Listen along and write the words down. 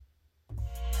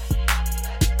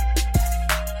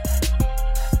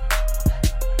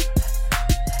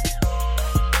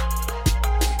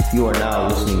You are now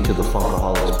listening to the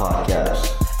Funkaholics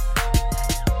Podcast.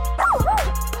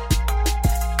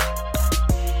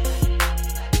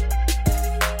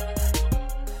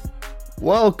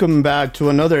 Welcome back to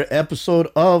another episode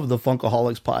of the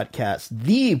Funkaholics Podcast,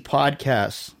 the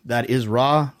podcast that is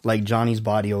raw like Johnny's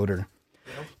body odor.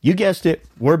 You guessed it,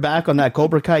 we're back on that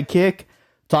Cobra Kai kick,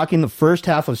 talking the first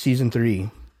half of season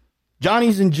 3.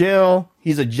 Johnny's in jail.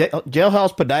 He's a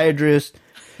jailhouse podiatrist.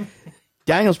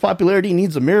 Daniel's popularity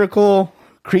needs a miracle.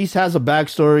 Kreese has a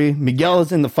backstory. Miguel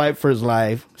is in the fight for his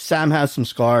life. Sam has some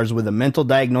scars with a mental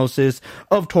diagnosis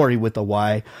of Tori with a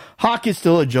Y. Hawk is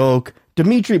still a joke.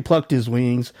 Dimitri plucked his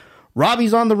wings.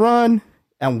 Robbie's on the run.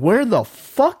 And where the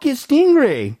fuck is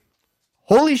Stingray?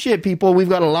 Holy shit, people. We've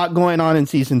got a lot going on in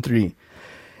season 3.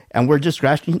 And we're just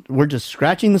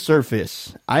scratching the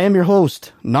surface. I am your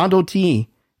host, Nando T.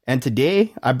 And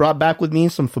today, I brought back with me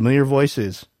some familiar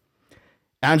voices.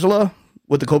 Angela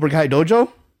with the Cobra Kai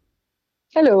Dojo.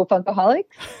 Hello, Funkaholics.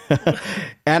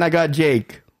 And I got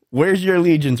Jake. Where's your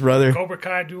allegiance, brother? Cobra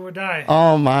Kai, do or die.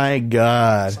 Oh my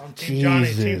God. So I'm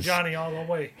Team Johnny all the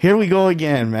way. Here we go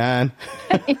again, man.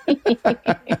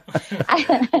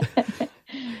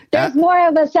 There's more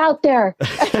of us out there.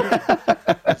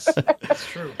 That's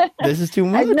true. This is too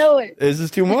much. I know it. This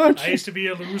is too much. I used to be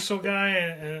a LaRusso guy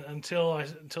until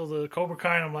the Cobra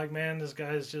Kai, and I'm like, man, this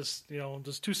guy is just,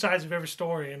 there's two sides of every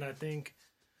story, and I think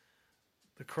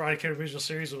the Karate Kid original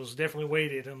series was definitely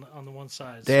weighted on the one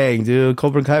side. Dang, dude.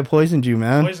 Cobra Kai poisoned you,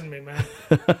 man. Poisoned me, man.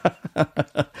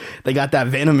 They got that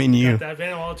venom in you. Got that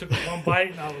venom. All it took was one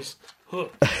bite, and I was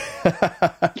hooked.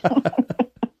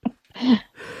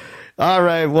 All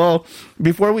right, well,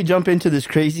 before we jump into this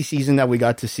crazy season that we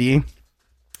got to see,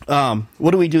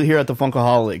 what do we do here at the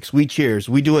Funkaholics? We cheers.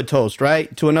 We do a toast,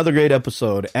 right? To another great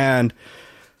episode. And,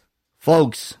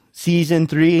 folks, season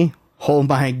 3, oh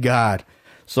my God.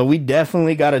 So we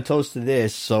definitely got a toast to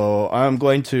this. So I'm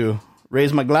going to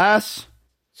raise my glass.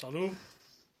 Salud.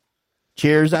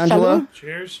 Cheers, Angela. Salud.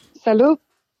 Cheers. Salud.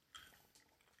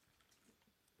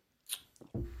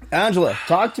 Angela,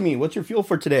 talk to me. What's your fuel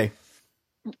for today?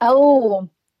 Oh,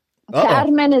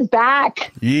 Carmen is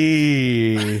back.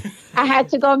 Yeah. I had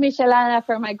to go Michelada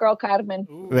for my girl Carmen.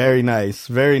 Ooh. Very nice.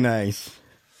 Very nice.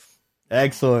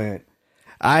 Excellent.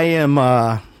 I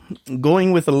am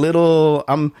going with a little.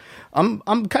 I'm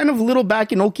kind of a little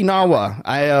back in Okinawa.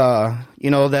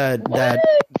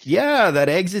 That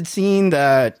exit scene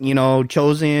that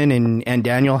Chosen and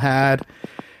Daniel had.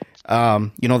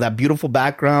 That beautiful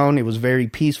background. It was very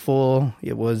peaceful.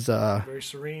 It was Very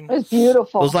serene. It was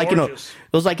beautiful. It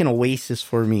was like an oasis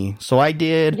for me. So I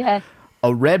did Yes.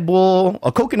 a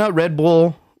coconut Red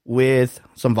Bull with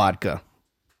some vodka.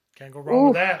 Can't go wrong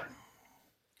with that.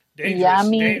 Dangerous.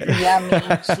 Yummy. Yummy.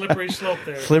 Slippery slope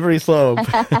there. Slippery slope.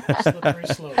 Slippery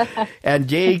slope. And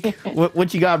Jake,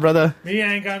 what you got, brother? Me,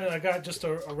 I ain't got it. I got just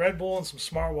a Red Bull and some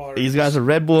Smart Water. He's got some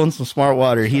Red Bull and some Smart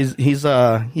Water. He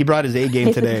brought his A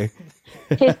game today.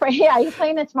 He's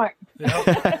playing it smart.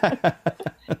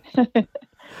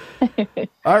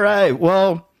 All right.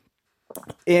 Well,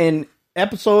 in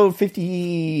episode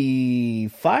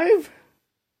 55,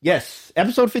 yes,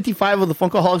 episode 55 of the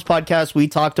Funkaholics Podcast, we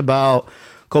talked about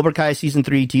Cobra Kai season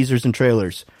 3 teasers and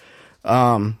trailers.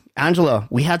 Angela,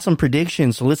 we had some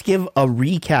predictions, so let's give a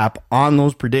recap on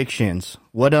those predictions.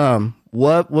 What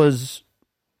was?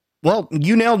 Well,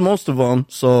 you nailed most of them,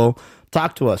 so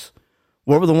talk to us.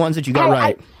 What were the ones that you got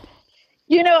right?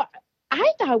 I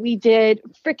thought we did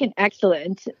freaking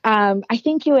excellent. I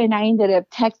think you and I ended up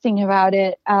texting about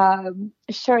it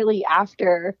shortly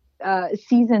after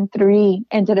season 3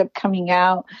 ended up coming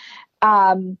out.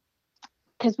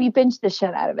 Because we binged the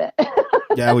shit out of it.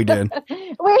 Yeah, we did.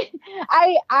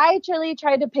 I truly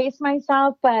tried to pace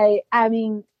myself, but I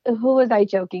mean, who was I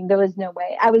joking? There was no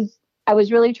way. I was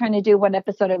really trying to do one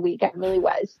episode a week. I really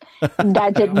was.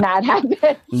 That did not happen.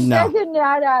 No. That did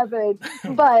not happen.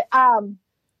 But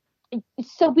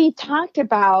so we talked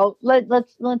about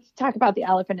let's talk about the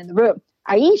elephant in the room,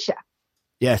 Aisha.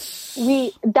 Yes.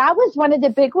 That was one of the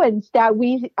big ones that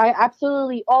I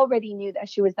absolutely already knew that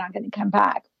she was not going to come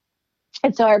back.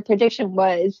 And so our prediction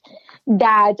was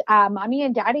that Mommy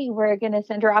and Daddy were going to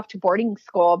send her off to boarding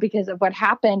school because of what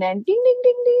happened. And ding, ding,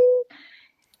 ding, ding.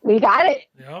 We got it.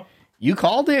 Yeah. You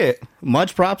called it.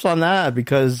 Much props on that,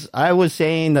 because I was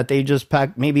saying that they just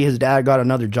packed, maybe his dad got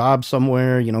another job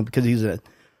somewhere, because he's a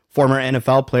former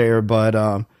NFL player. But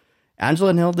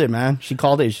Angela nailed it, man. She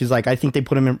called it. She's like, I think they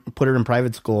put her in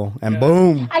private school, and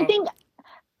boom. I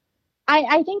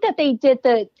think that they did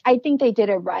it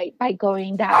right by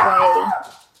going that way.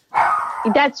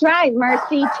 That's right,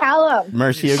 Mercy. Tell him.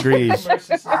 Mercy agrees.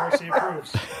 Mercy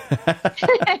approves.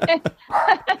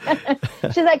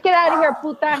 She's like, get out of here,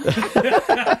 puta.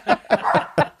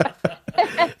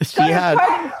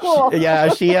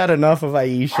 She had enough of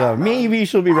Aisha. Maybe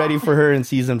she'll be ready for her in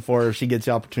season 4 if she gets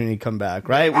the opportunity to come back.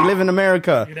 Right? We live in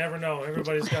America. You never know.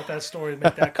 Everybody's got that story to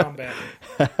make that comeback.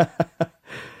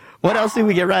 What else did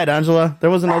we get right, Angela?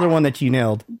 There was another one that you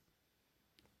nailed.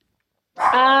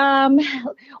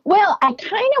 Well, I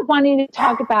kind of wanted to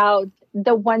talk about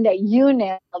the one that you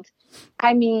nailed.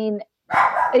 I mean,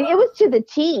 it was to the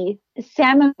T.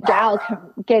 Sam and Miguel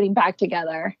getting back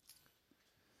together.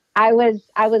 I was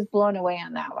blown away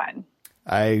on that one.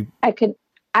 I could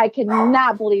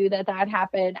not believe that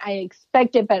happened. I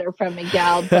expected better from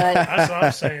Miguel, but that's what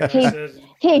I'm saying.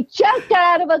 He just got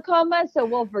out of a coma, so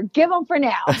we'll forgive him for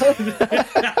now.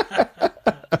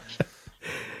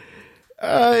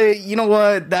 You know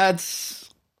what?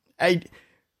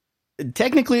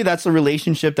 Technically that's the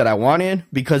relationship that I wanted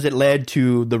because it led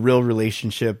to the real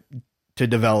relationship to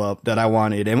develop that I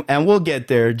wanted. And we'll get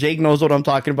there. Jake knows what I'm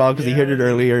talking about because he heard it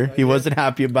earlier. He wasn't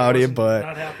happy about it, but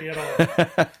not happy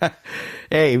at all.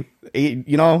 Hey,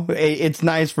 you know, it's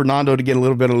nice for Nando to get a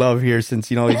little bit of love here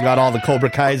since, you know, he's got all the Cobra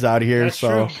Kais out here. That's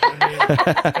so true. I mean,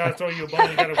 gotta throw you a bone,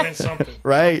 you gotta win something.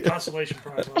 Right. Consolation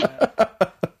prize on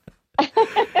that.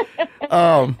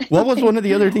 What was one of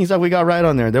the other things that we got right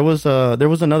on there? There was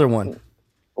another one.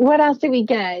 What else did we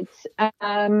get?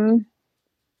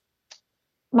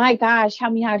 My gosh,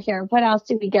 help me out here. What else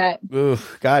did we get? Ugh,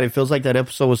 God, it feels like that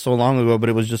episode was so long ago, but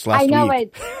it was just last week.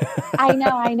 I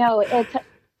know.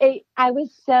 I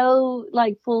was so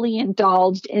like fully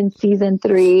indulged in season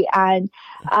 3, and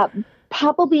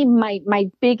probably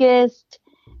my biggest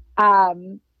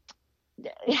happy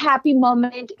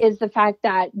moment is the fact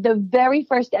that the very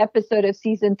first episode of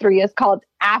season 3 is called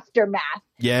Aftermath.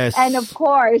 Yes. And of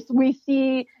course, we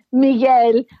see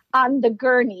Miguel on the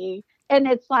gurney, and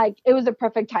it's like, it was a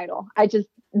perfect title.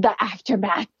 The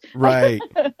Aftermath. Right.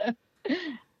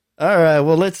 All right.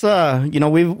 Well, let's,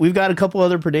 we've got a couple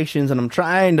other predictions, and I'm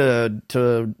trying to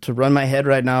run my head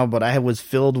right now, but I was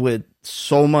filled with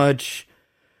so much,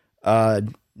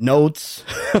 notes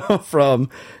from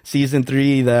season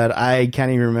 3 that I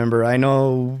can't even remember. I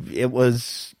know it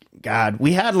was, God,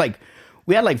 we had like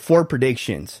 4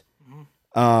 predictions.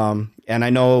 And I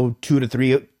know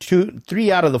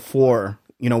 3 out of the 4,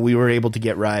 you know, we were able to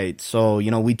get right. So,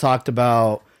 you know, we talked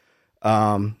about,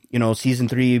 season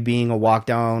 3 being a walk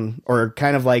down or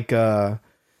kind of like a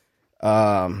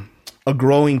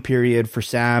growing period for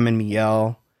Sam and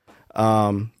Miguel.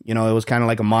 It was kind of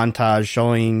like a montage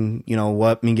showing, you know,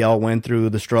 what Miguel went through,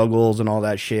 the struggles and all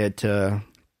that shit to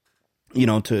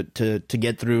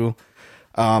get through.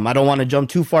 I don't want to jump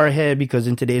too far ahead because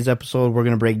in today's episode, we're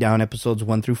going to break down episodes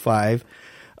 1 through 5.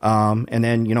 And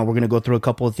then, you know, we're going to go through a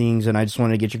couple of things, and I just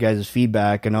wanted to get you guys'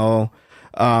 feedback. I know,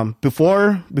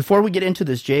 before we get into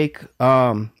this, Jake,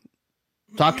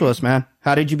 talk to us, man.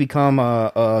 How did you become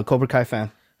a Cobra Kai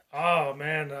fan? Oh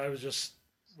man, I was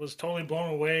totally blown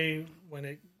away when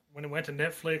it went to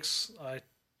Netflix. I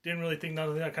didn't really think none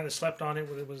of that. I kind of slept on it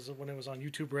when it was on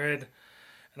YouTube Red,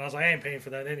 and I was like, I ain't paying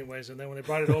for that anyways. And then when they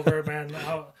brought it over, man,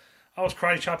 I was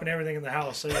karate chopping everything in the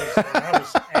house. I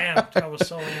was amped. I was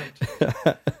so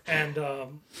amped. And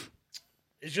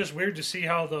it's just weird to see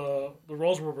how the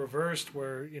roles were reversed,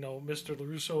 where, you know, Mr.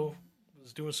 LaRusso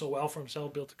was doing so well for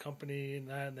himself, built a company and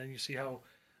that, and then you see how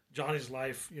Johnny's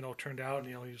life, you know, turned out.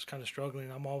 You know, he was kind of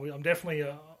struggling. I'm definitely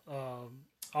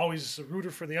always a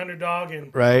rooter for the underdog,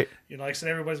 and right. You know, like I said,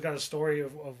 everybody's got a story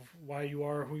of why you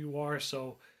are who you are.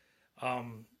 So,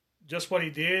 just what he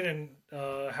did and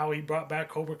how he brought back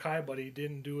Cobra Kai, but he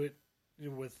didn't do it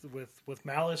with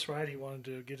malice, right? He wanted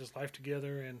to get his life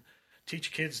together and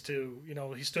teach kids to, you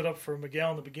know, he stood up for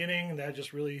Miguel in the beginning, and that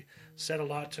just really said a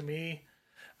lot to me.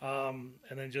 And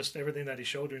then just everything that he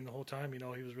showed during the whole time, you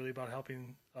know, he was really about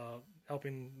helping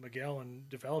Miguel and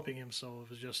developing him. So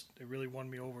it really won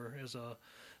me over as a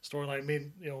storyline. It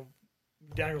made, you know,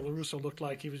 Daniel LaRusso looked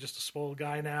like he was just a spoiled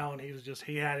guy now, and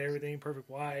he had everything, perfect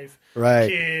wife, right,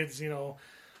 kids, you know,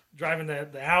 driving the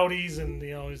Audis, and,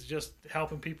 you know, he's just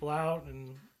helping people out,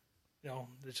 and, you know,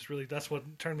 it's just really, that's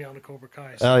what turned me on to Cobra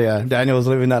Kai. So. Oh yeah, Daniel was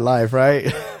living that life, right?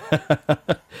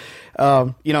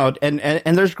 You know,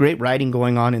 and there's great writing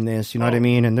going on in this, you know what I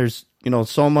mean? And there's, you know,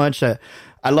 so much that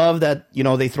I love that, you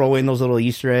know, they throw in those little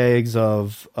Easter eggs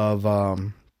of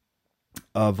Karate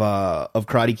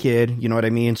Kid, you know what I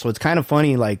mean? So it's kind of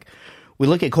funny, like, we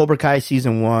look at Cobra Kai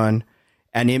season 1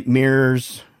 and it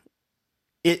mirrors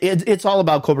it's all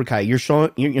about Cobra Kai.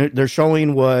 They're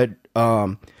showing what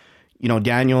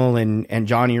Daniel and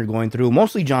Johnny are going through,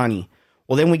 mostly Johnny,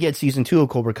 Well, then we get season 2 of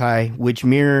Cobra Kai, which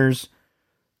mirrors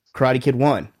Karate Kid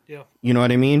 1. Yeah. You know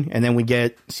what I mean? And then we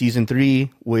get season 3,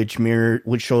 which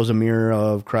shows a mirror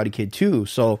of Karate Kid 2.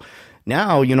 So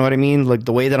now, you know what I mean? Like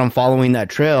the way that I'm following that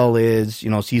trail is, you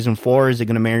know, season 4, is it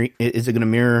going to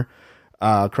mirror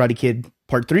Karate Kid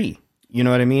Part 3? You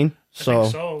know what I mean? I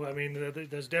think so. I mean,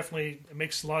 there's definitely, it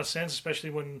makes a lot of sense,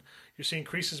 especially when you're seeing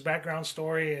Kreese's background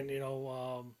story and, you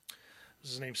know,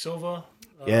 what's his name? Silva?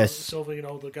 Yes. Silva, you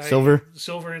know, the guy.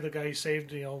 Silver, the guy he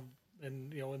saved, you know,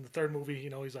 and, you know, in the third movie, you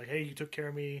know, he's like, hey, you took care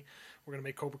of me. We're going to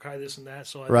make Cobra Kai this and that.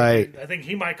 So I think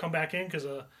he might come back in because,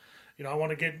 you know, I want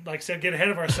to get, like I said, get ahead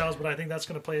of ourselves, but I think that's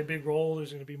going to play a big role.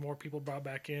 There's going to be more people brought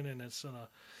back in, and it's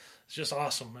just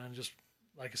awesome, man. Just,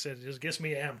 like I said, it just gets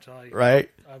me amped. I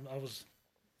was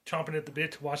chomping at the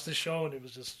bit to watch this show, and it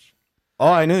was just...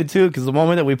 Oh, I knew it too, because the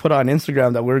moment that we put on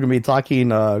Instagram that we were going to be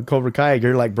talking Cobra Kai,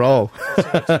 you're like, bro,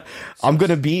 I'm going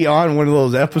to be on one of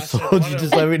those episodes. You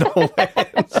just let me know when. I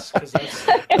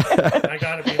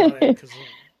got to be on it.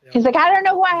 He's like, I don't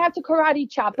know who I have to karate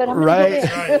chop, but I'm going to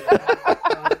get it.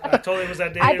 I told him it was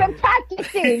that day. I've been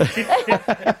practicing.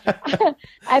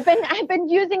 I've been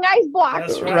using ice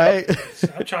blocks. That's right.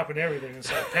 I'm chopping everything.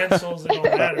 It's like pencils, it don't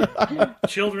matter.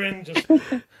 Children, just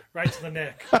right to the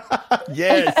neck.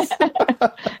 Yes.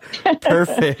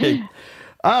 Perfect.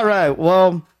 All right.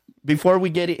 Well, before we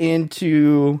get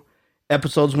into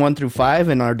episodes 1 through 5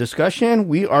 in our discussion,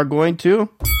 we are going to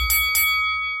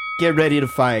get ready to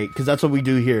fight, because that's what we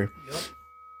do here. Yep.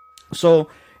 So,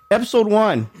 episode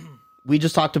 1, we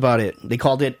just talked about it. They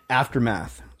called it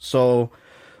Aftermath. So,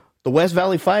 the West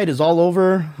Valley fight is all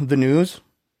over the news.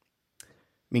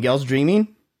 Miguel's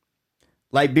dreaming.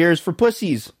 Light beers for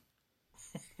pussies.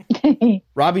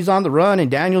 Robbie's on the run, and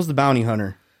Daniel's the bounty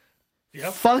hunter.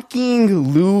 Yep.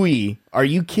 Fucking Louie. Are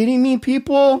you kidding me,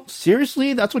 people?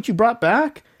 Seriously? That's what you brought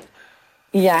back?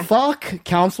 Yeah. Fuck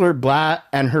Counselor Blatt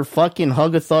and her fucking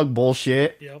hug-a-thug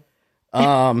bullshit. Yep.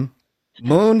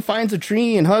 Moon finds a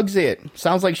tree and hugs it.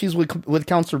 Sounds like she's with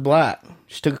Counselor Blatt.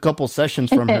 She took a couple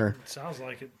sessions from her. Sounds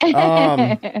like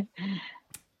it.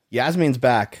 Yasmin's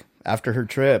back after her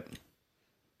trip.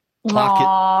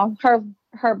 Aww,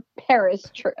 her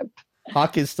Paris trip.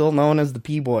 Hawk is still known as the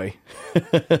P-boy.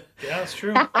 Yeah, that's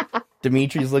true.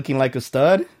 Dimitri's looking like a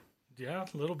stud. Yeah,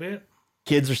 a little bit.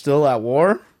 Kids are still at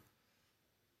war.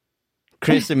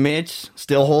 Chris and Mitch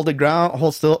still holding the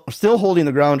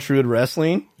ground true to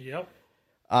wrestling. Yep.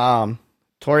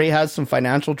 Tori has some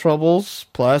financial troubles.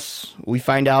 Plus, we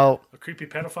find out a creepy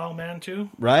pedophile man too.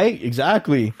 Right?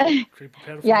 Exactly. Creepy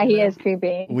pedophile. Yeah, he man. is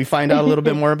creepy. We find out a little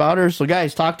bit more about her. So,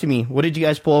 guys, talk to me. What did you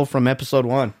guys pull from episode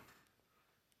 1?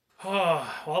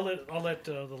 I'll let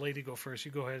the lady go first.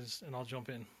 You go ahead and I'll jump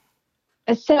in.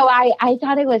 So I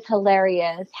thought it was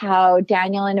hilarious how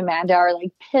Daniel and Amanda are like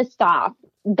pissed off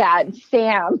that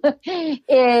Sam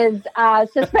is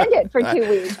suspended for 2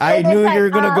 weeks. I knew you were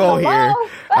going to go here.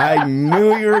 I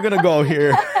knew you were going to go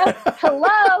here.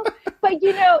 Hello. But,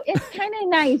 you know, it's kind of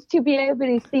nice to be able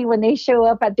to see when they show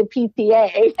up at the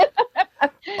PTA.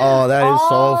 Oh, that is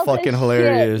so fucking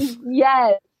hilarious.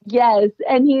 Yes.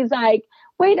 And he's like,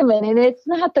 wait a minute, it's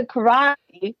not the karate.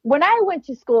 When I went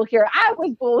to school here, I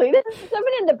was bullied.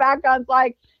 Someone in the background's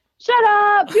like, shut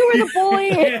up, you were the bully.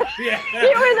 You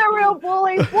were the real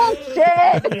bully.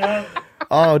 Bullshit. Yeah.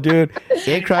 Oh, dude,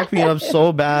 it cracked me up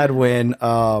so bad when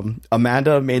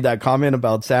Amanda made that comment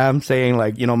about Sam saying,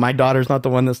 like, you know, my daughter's not the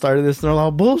one that started this. And they're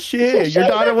like, bullshit. Your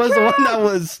daughter was the one that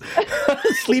was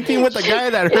sleeping with the guy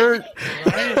that hurt.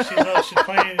 Right? She's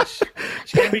playing.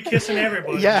 She can't be kissing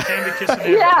everybody. Yeah. She can't be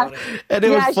kissing everybody. And it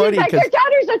was funny. She's like, your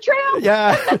daughter's a tramp.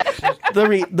 Yeah.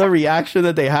 The reaction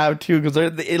that they have, too, because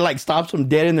it, like, stops them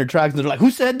dead in their tracks. And they're like, who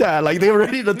said that? Like, they were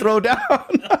ready to throw down.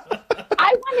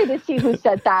 I wanted to see who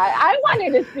said that. I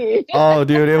wanted to see. Oh,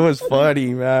 dude, it was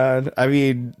funny, man. I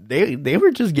mean, they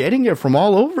were just getting it from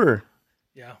all over.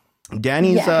 Yeah.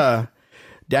 Daniel's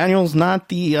not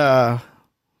the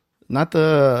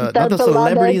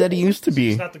celebrity that he used to be.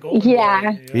 He's not the golden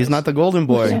boy. He's not the golden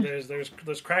boy.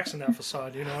 There's cracks in that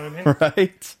facade, you know what I mean?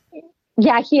 Right.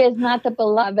 Yeah, he is not the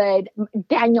beloved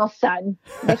Daniel's son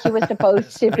that he was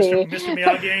supposed to be. Mr.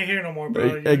 Miyagi ain't here no more,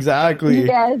 bro. Exactly.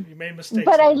 Yes. You made mistakes.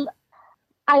 But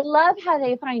I love how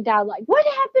they find out, like, what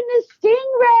happened to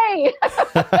Stingray?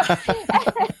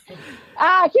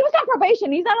 He was on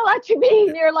probation. He's not allowed to be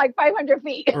near like 500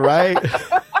 feet. Right. And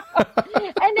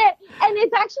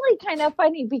it's actually kind of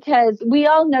funny because we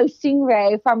all know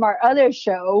Stingray from our other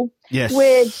show. Yes.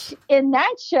 Which in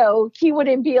that show, he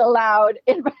wouldn't be allowed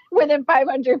within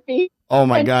 500 feet. Oh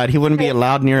my God. He wouldn't be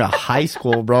allowed near a high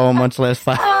school, bro, much less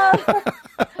 5.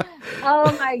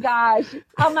 Oh my gosh.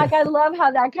 I'm like, I love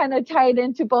how that kind of tied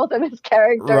into both of his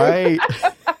characters. Right.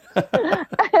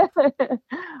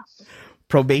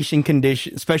 Probation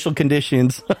condition, special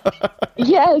conditions.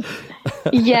 Yes.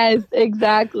 Yes,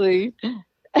 exactly.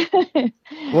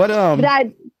 What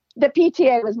That the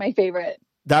PTA was my favorite.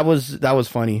 that was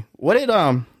funny. What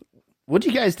did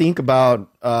you guys think about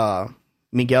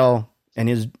Miguel and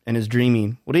his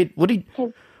dreaming? What did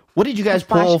you guys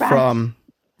pull flashbacks.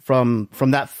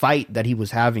 from that fight that he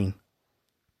was having?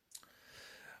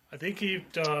 I think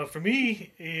for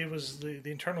me, it was the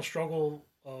internal struggle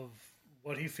of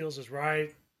what he feels is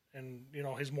right, and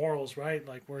his morals, right?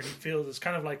 Like where he feels it's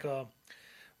kind of like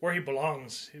where he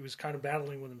belongs. He was kind of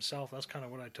battling with himself. That's kind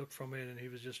of what I took from it, and he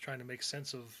was just trying to make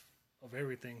sense of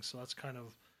everything. So that's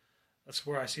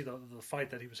where I see the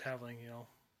fight that he was having.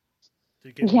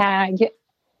 To get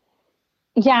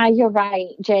Yeah, you're right,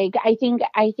 Jake. I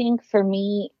think for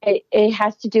me, it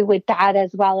has to do with that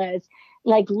as well as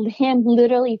like him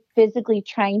literally physically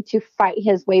trying to fight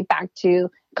his way back to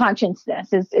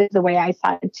consciousness is the way I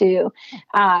saw it too.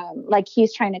 Like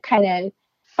he's trying to kind of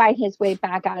fight his way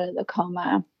back out of the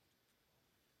coma.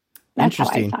 That's how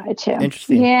I saw it too.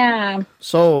 Interesting. Yeah.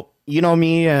 So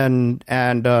me and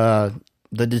the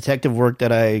detective work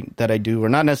that I do, or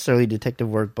not necessarily detective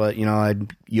work, but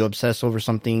you obsess over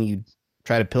something, you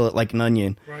try to peel it like an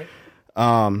onion. Right.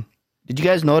 Did you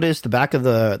guys notice the back of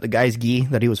the guy's gi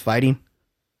that he was fighting?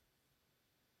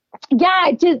 Yeah,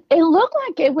 it looked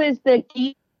like it was the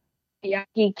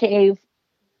Yagi cave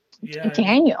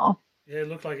Daniel. Yeah, it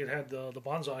looked like it had the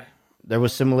bonsai. There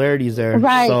was similarities there.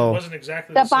 Right. So it wasn't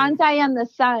exactly the same. bonsai and the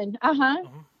sun.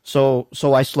 So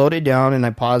I slowed it down and I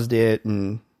paused it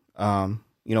and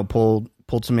pulled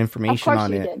some information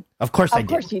on it. Did. Of course I did. Of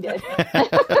course you did.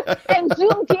 And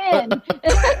zoomed in.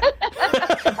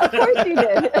 Of course you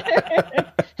did.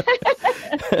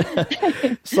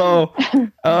 So,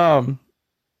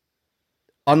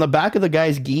 on the back of the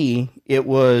guy's gi, it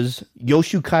was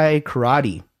Yoshukai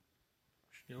Karate.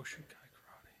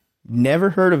 Never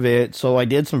heard of it, so I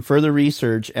did some further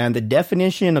research, and the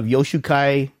definition of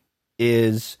Yoshukai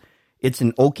is it's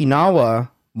an Okinawa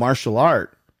martial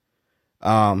art.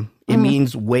 It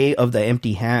means way of the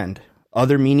empty hand.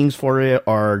 Other meanings for it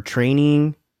are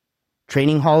training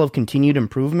hall of continued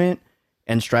improvement,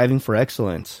 and striving for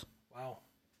excellence. Wow.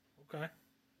 Okay.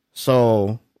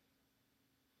 So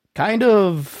kind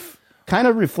of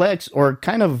reflects or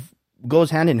kind of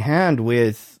goes hand in hand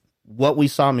with what we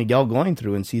saw Miguel going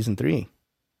through in season 3.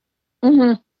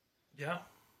 Mm-hmm. Yeah.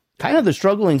 Kind of the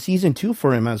struggle in season 2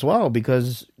 for him as well,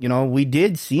 because, we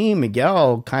did see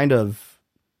Miguel kind of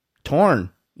torn,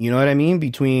 you know what I mean?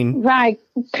 Between... Right.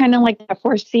 Kind of like that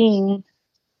foreseeing.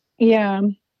 Yeah.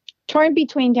 Torn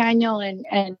between Daniel and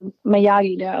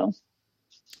Miyagi, though.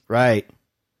 Right.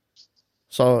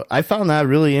 So I found that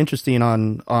really interesting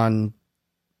on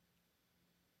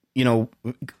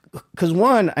because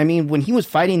one, I mean, when he was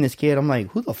fighting this kid, I'm like,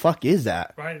 who the fuck is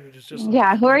that? Right. It was just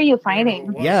who are you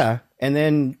fighting? Yeah. And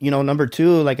then, number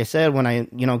 2, like I said, when I,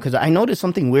 because I noticed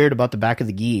something weird about the back of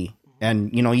the gi.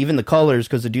 And, even the colors,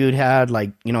 because the dude had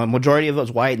like, a majority of it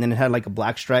was white and then it had like a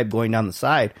black stripe going down the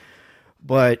side.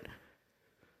 But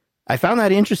I found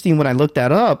that interesting when I looked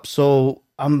that up. So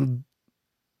I'm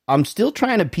still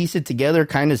trying to piece it together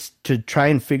kind of to try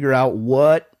and figure out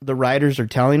what the writers are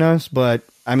telling us. But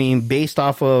I mean, based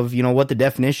off of, what the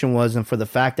definition was and for the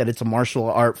fact that it's a martial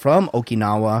art from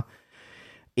Okinawa,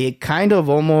 it kind of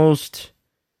almost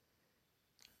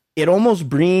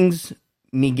brings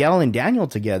Miguel and Daniel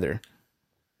together.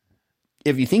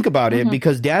 If you think about it,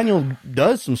 because Daniel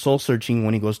does some soul searching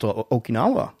when he goes to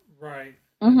Okinawa. Right.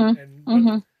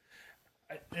 Mm-hmm.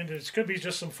 And it could be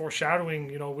just some foreshadowing.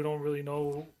 We don't really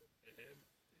know.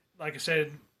 Like I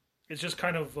said, it's just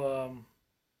kind of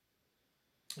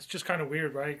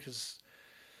weird, right? Because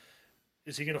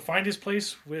is he going to find his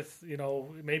place with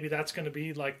maybe that's going to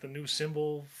be like the new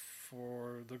symbol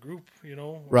for the group?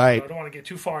 Right. I don't want to get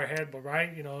too far ahead, but right,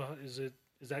 is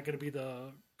that going to be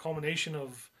the culmination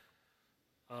of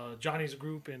Johnny's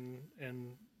group and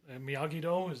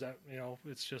Miyagi-Do? Is that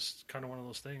it's just kind of one of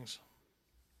those things.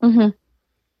 Mm-hmm.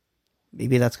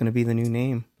 Maybe that's going to be the new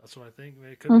name. That's what I think.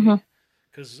 It could be.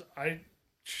 Because I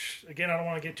don't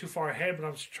want to get too far ahead, but I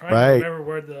was trying to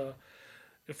remember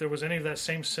if there was any of that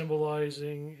same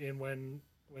symbolizing in when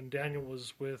Daniel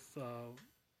was with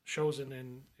Shozen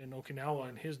in Okinawa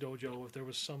in his dojo. If there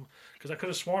was some, because I could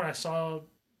have sworn I saw,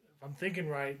 if I'm thinking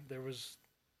right, there was,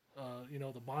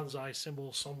 the bonsai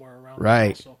symbol somewhere around.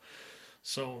 Right.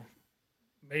 So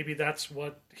maybe that's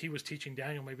what he was teaching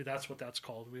Daniel. Maybe that's what that's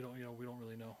called. We don't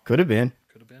really know. Could have been.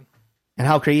 And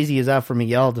how crazy is that for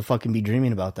Miguel to fucking be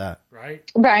dreaming about that? Right.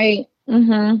 Right.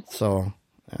 Mm-hmm. So,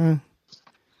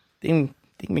 think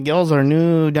Miguel's our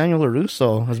new Daniel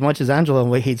LaRusso, as much as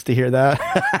Angela hates to hear that.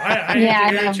 I hate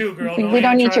to hear it too, girl. We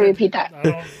don't need to repeat that.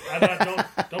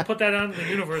 Don't put that out in the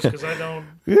universe because I don't.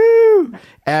 Woo!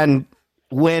 And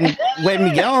when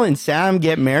Miguel and Sam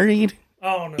get married,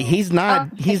 Oh no, he's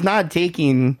not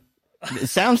taking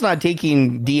Sam's not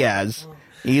taking Diaz.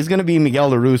 He's gonna be Miguel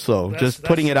LaRusso. Just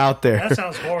putting it out there. That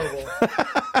sounds horrible.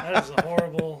 That is a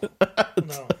horrible.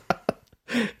 No.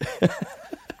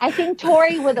 I think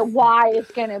Tori with a Y is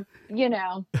gonna,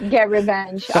 get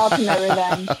revenge, ultimate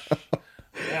revenge.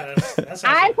 Yeah,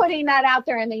 I'm putting that out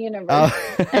there in the universe.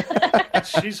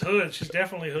 She's hood. She's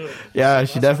definitely hood. Yeah,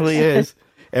 she definitely is.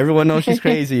 Everyone knows she's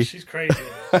crazy. She's crazy.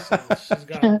 So she's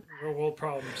got real world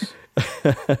problems.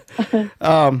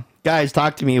 Guys,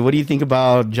 talk to me. What do you think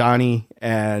about Johnny?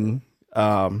 And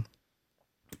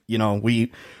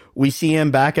we see him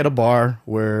back at a bar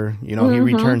where he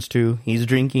returns to. He's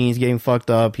drinking. He's getting fucked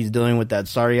up. He's dealing with that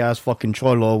sorry ass fucking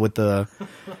cholo with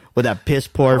that piss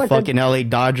poor fucking LA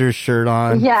Dodgers shirt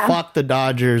on. Yeah. Fuck the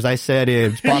Dodgers. I said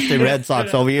it. Boston Red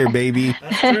Sox over here, baby.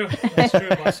 That's true.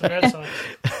 Boston Red Sox.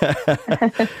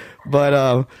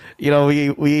 But we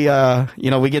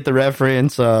get the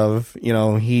reference of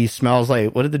he smells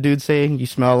like, what did the dude say? You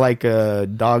smell like a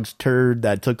dog's turd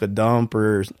that took a dump,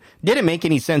 or didn't make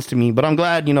any sense to me. But I'm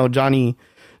glad Johnny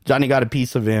got a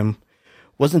piece of him.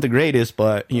 Wasn't the greatest,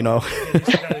 but he still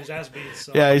got his ass beat.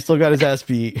 So. Yeah, he still got his ass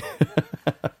beat.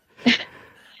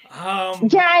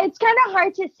 Yeah, it's kind of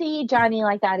hard to see Johnny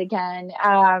like that again.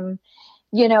 I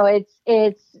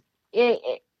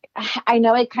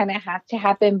know it kind of has to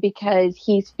happen because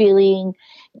he's feeling,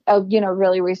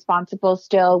 really responsible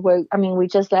still. We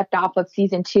just left off of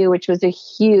season 2, which was a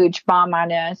huge bomb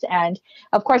on us, and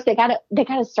of course they gotta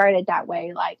start it that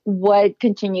way. Like, what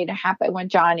continued to happen with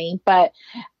Johnny? But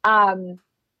I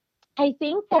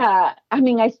think I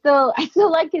still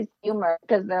like his humor,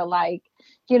 because they're like,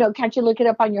 can't you look it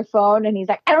up on your phone? And he's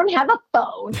like, I don't have a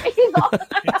phone. He's all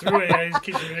I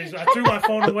threw my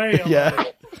phone away. Yeah.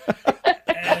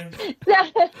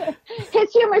 His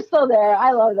humor's still there.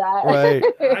 I love that. Right.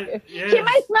 He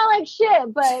might smell like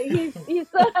shit, but he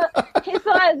still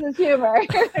has his humor.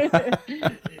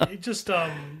 It just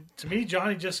to me,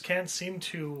 Johnny just can't seem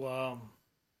to. I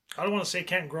don't want to say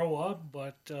can't grow up,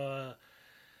 but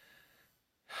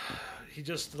he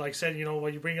just, like said,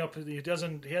 what you bring up, he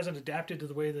hasn't adapted to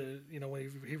the way the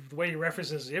way he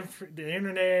references the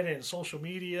internet and social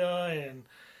media and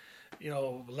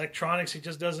electronics. He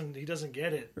doesn't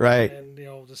get it. Right. And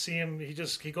to see him,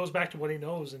 he goes back to what he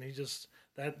knows, and he just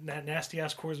that nasty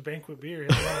ass Coors Banquet beer.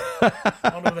 I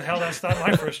don't know the hell, that's not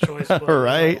my first choice. But,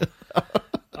 right.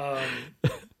 I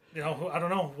don't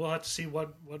know. We'll have to see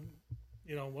what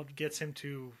gets him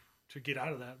to get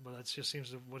out of that, but that just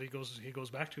seems to what he goes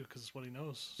back to, because it's what he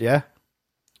knows. Yeah,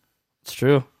 it's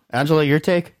true. Angela, your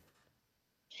take?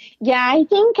 Yeah, I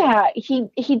think he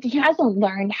hasn't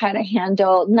learned how to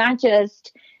handle not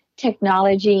just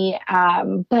technology,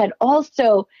 but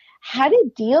also how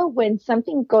to deal when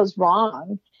something goes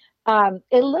wrong.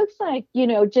 It looks like,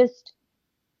 just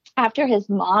after his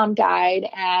mom died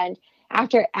and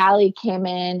after Allie came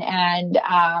in and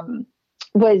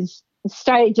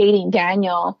started dating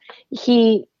Daniel,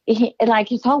 he like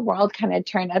his whole world kind of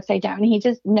turned upside down. He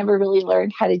just never really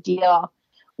learned how to deal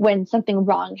when something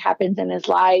wrong happens in his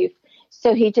life.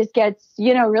 So he just gets,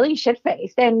 really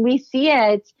shit-faced, and we see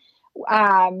it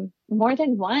more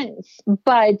than once.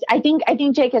 But I think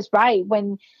Jake is right.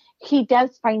 When he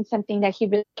does find something that he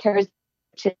really cares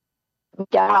to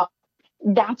out,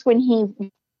 that's when he.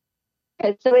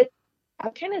 So it's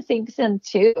kind of season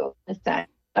 2 in a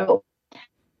sense. So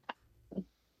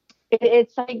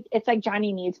it's like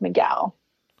Johnny needs Miguel.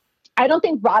 I don't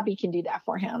think Robbie can do that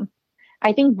for him.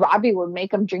 I think Robbie would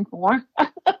make him drink more.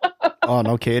 Oh,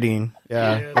 no kidding.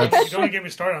 Yeah. Don't get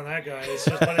me started on that guy. It's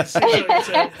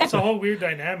a whole weird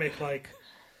dynamic. Like,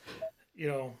 I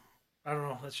don't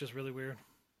know. That's just really weird.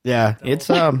 Yeah,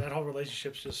 that whole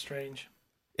relationship's just strange.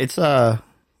 It's gonna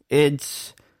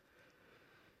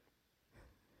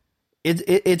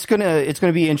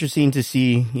be interesting to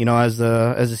see, as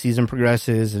the season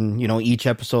progresses, and each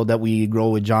episode that we grow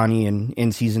with Johnny and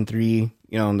in season 3,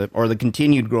 or the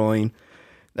continued growing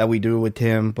that we do with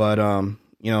him. But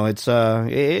it's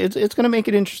gonna make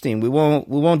it interesting. We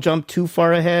won't jump too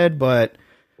far ahead, but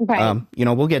right.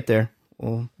 We'll get there.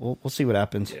 We'll see what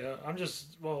happens. Yeah,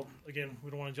 again,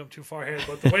 we don't want to jump too far ahead,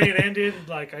 but the way it ended,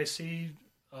 like, I see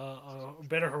a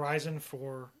better horizon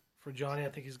for Johnny. I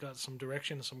think he's got some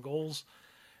direction, some goals,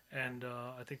 And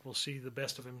I think we'll see the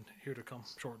best of him here to come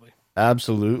shortly.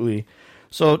 Absolutely.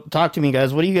 So talk to me,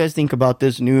 guys. What do you guys think about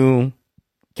this new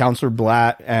Counselor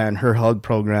Blatt and her hug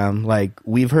program? Like,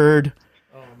 we've heard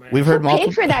multiple...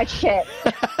 paid for that shit?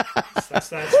 Who's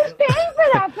paying for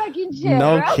that fucking shit?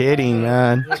 No kidding,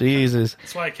 man. Jesus.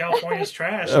 That's why California's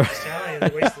trash. I'm just telling you,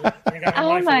 they got no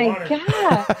Oh money my for water.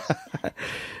 god.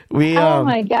 Oh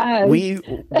my god.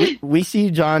 We see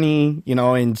Johnny,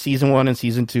 in season 1 and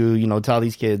season 2, tell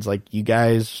these kids, like, you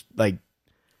guys, like,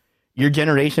 your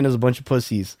generation is a bunch of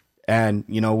pussies. And,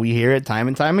 we hear it time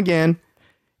and time again.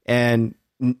 And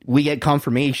we get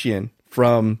confirmation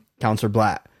from Counselor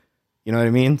Blatt. You know what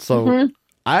I mean? So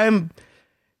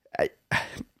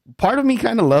part of me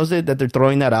kind of loves it that they're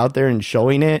throwing that out there and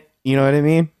showing it. You know what I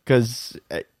mean? Because,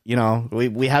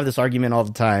 we have this argument all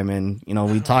the time, and,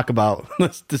 we talk about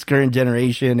this current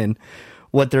generation and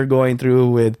what they're going through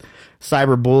with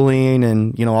cyberbullying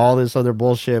and, all this other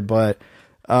bullshit. But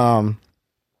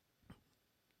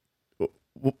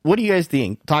what do you guys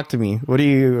think? Talk to me. What are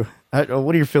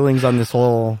your feelings on this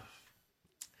whole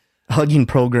hugging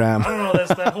program? I don't know.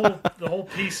 That's the whole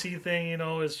PC thing.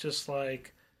 It's just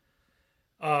like,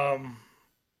 I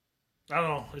don't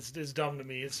know. It's dumb to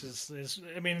me.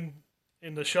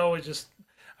 In the show,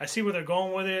 I see where they're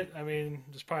going with it. I mean,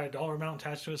 there's probably a dollar amount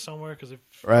attached to it somewhere, because if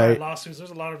lawsuits,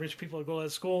 there's a lot of rich people that go to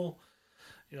that school.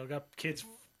 Got kids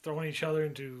throwing each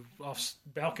other off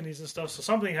balconies and stuff. So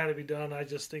something had to be done. I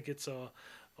just think it's a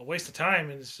waste of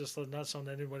time, and it's just not something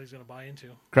that anybody's going to buy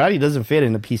into. Karate doesn't fit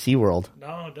in the PC world.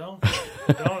 No, don't.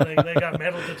 They got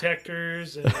metal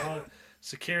detectors and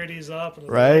security's up. And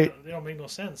right. They don't make no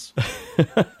sense.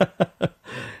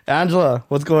 Angela,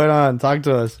 what's going on? Talk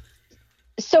to us.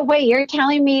 So wait, you're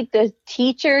telling me the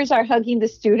teachers are hugging the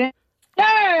students? No.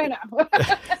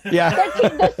 Yeah.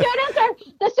 the students are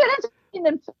hugging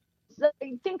themselves.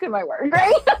 Think of my word,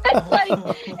 right?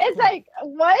 it's like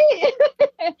what?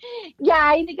 Yeah,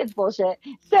 I think it's bullshit.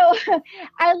 So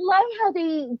I love how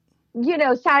they,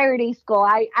 Saturday school.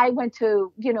 I went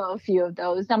to, a few of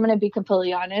those. I'm going to be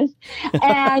completely honest.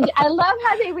 And I love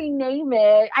how they rename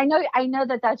it. I know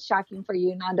that that's shocking for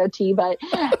you, Nando T, but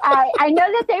I know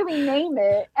that they rename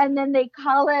it and then they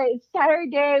call it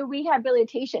Saturday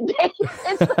Rehabilitation Day.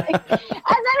 It's like,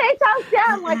 and then I tell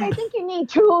Sam, like, I think you need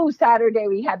 2 Saturday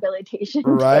rehabilitation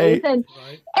days. And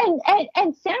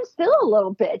Sam's still a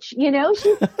little bitch,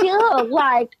 she's still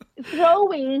like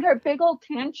throwing her big old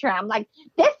tantrum. Like,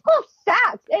 this school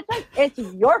sucks. It's like, it's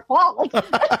your fault.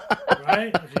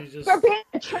 Right? For being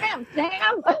a tramp,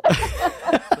 Sam.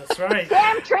 That's right.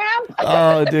 Sam Tramp.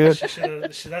 Oh, dude.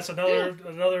 That's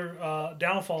another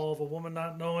downfall of a woman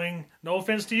not knowing, no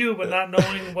offense to you, but not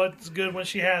knowing what's good when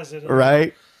she has it.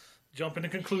 Right. Jumping to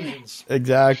conclusions.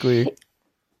 Exactly.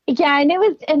 Yeah, and it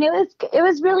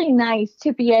was really nice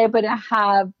to be able to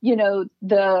have,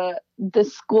 the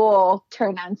school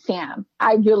turn on Sam.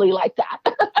 I really like that.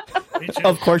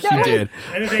 Of course you did.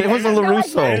 It was a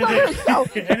LaRusso.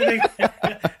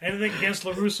 Anything against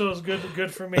LaRusso is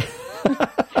good for me.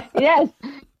 Yes.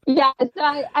 Yeah, so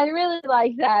I really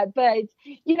like that. But,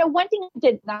 one thing I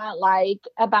did not like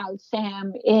about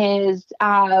Sam is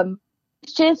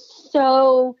just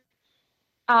so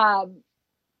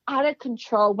out of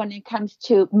control when it comes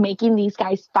to making these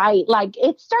guys fight. Like,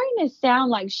 it's starting to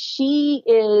sound like she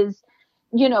is,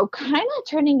 kind of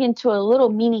turning into a little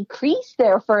mini crease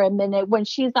there for a minute when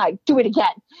she's like, do it again,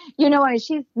 and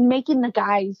she's making the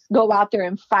guys go out there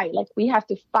and fight. Like, we have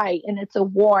to fight and it's a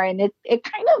war. And it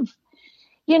kind of,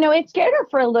 it scared her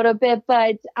for a little bit,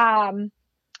 but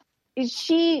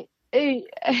she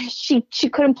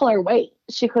couldn't pull her weight.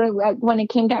 She couldn't, when it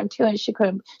came down to it, she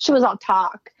was all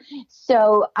talk.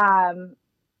 So, one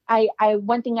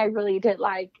thing I really did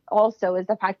like also is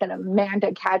the fact that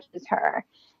Amanda catches her,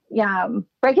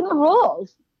 breaking the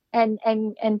rules and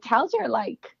tells her,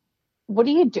 like, what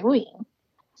are you doing?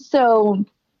 So,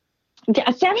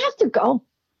 yeah, Sam has to go.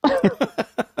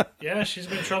 Yeah, she's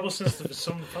been in trouble since the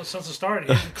start.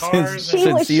 Cars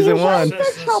since season 1.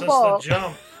 Since the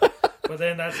jump. But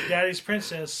then that's Daddy's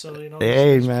princess, so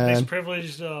hey, these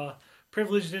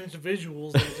privileged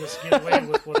individuals that just get away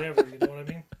with whatever. You know what I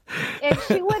mean? If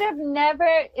she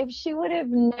would have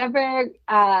never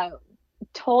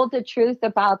told the truth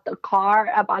about the car,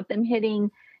 about them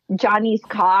hitting Johnny's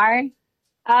car.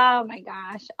 Oh my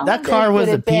gosh! That car was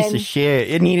a piece of shit.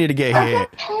 It needed to get hit.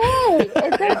 It's okay.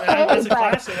 That's a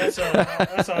classic.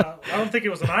 I don't think it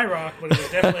was an IROC, but it was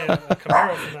definitely a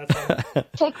Camaro from that time.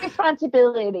 Take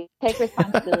responsibility,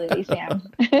 Sam.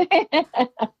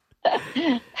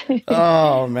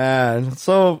 Oh man!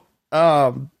 So,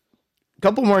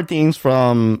 couple more things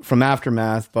from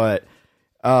Aftermath, but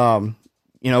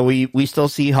we still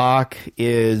see Hawk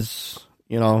is,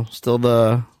 still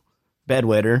the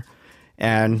bedwetter,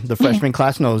 and the freshman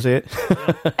class knows it.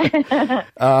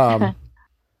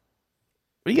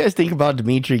 What do you guys think about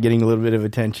Dimitri getting a little bit of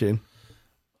attention?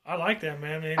 I like that,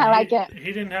 man. I like it.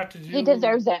 He didn't have to do. He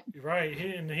deserves it. Right.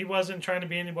 He wasn't trying to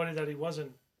be anybody that he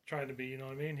wasn't trying to be. You know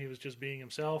what I mean? He was just being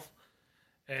himself,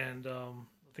 and I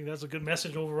think that's a good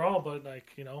message overall. But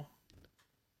you don't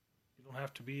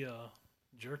have to be a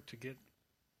jerk to get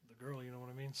the girl. You know what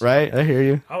I mean? So, right. I hear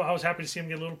you. I was happy to see him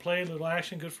get a little play, a little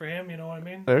action. Good for him. You know what I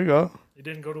mean? There you go. It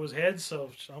didn't go to his head, so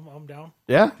I'm down.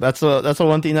 Yeah, that's the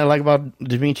one thing that I like about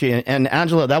Dimitri and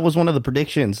Angela. That was one of the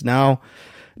predictions. Now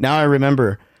I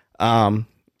remember.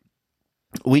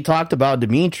 We talked about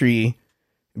Dimitri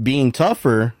being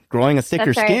tougher, growing a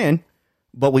thicker skin,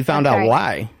 but we found out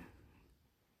why.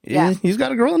 Yeah. He's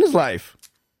got a girl in his life.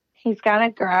 He's got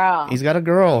a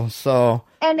girl. So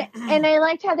and I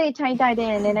liked how they tied that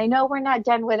in. And I know we're not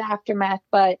done with Aftermath,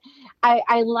 but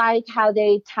I like how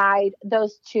they tied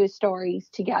those two stories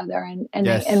together. And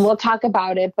yes. And we'll talk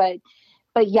about it. But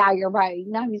yeah, you're right.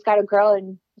 Now he's got a girl,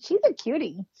 and she's a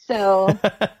cutie. So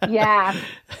yeah.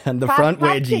 And the front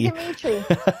wedgie.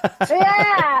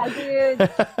 Yeah, dude.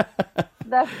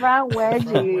 The front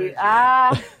wedgie.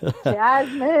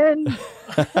 Jasmine.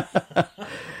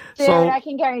 Dude, So, I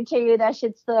can guarantee you that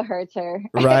shit still hurts her.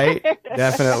 Right?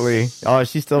 Definitely. Oh,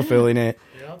 she's still feeling it.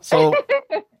 Yeah. So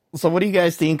what do you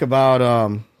guys think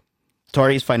about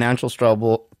Tori's financial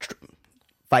struggles,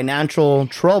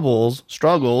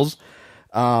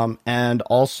 and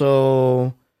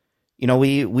also,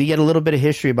 we get a little bit of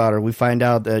history about her. We find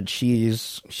out that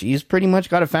she's pretty much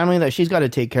got a family that she's got to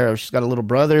take care of. She's got a little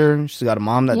brother. She's got a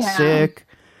mom that's sick.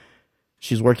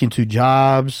 She's working 2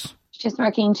 jobs. She's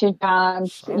working 2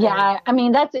 jobs. Yeah, I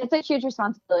mean it's a huge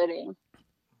responsibility.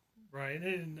 Right,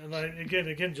 and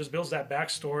again, just builds that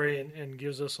backstory and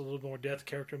gives us a little more depth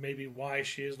character, maybe why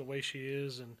she is the way she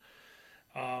is, and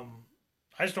I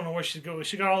just don't know where she's going.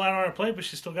 She got all that on her plate, but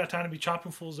she's still got time to be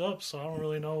chopping fools up. So I don't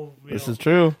really know. This is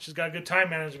true. She's got good time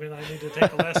management. I need to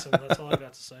take a lesson. That's all I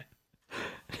got to say.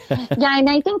 Yeah, and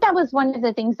I think that was one of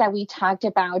the things that we talked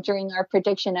about during our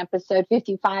prediction episode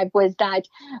 55 was that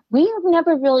we have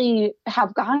never really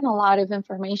have gotten a lot of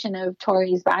information of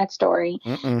Tori's backstory.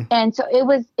 And so it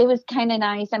was kind of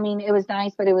nice. I mean, it was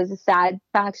nice, but it was a sad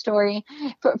backstory.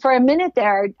 For a minute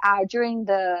there during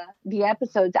the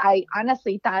episodes, I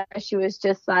honestly thought she was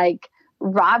just like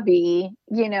Robbie,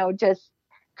 just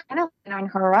kind of on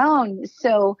her own.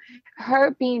 So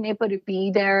her being able to be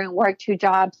there and work 2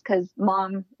 jobs because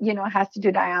mom, has to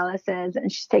do dialysis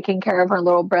and she's taking care of her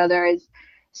little brother is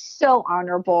so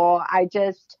honorable.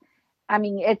 That's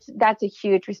a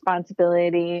huge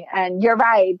responsibility. And you're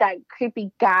right, that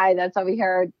creepy guy that's over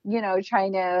here,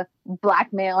 trying to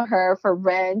blackmail her for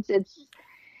rent. It's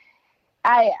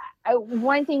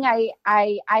one thing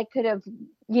I could have,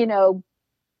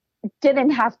 didn't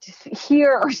have to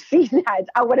hear or see that,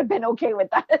 I would have been okay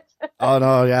with that. Oh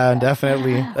no, yeah,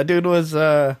 definitely. That dude was He's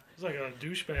like a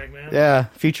douchebag, man. Yeah,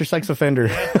 future sex offender.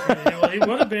 Yeah, well, he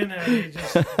would have been had he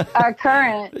just our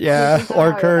current. Yeah,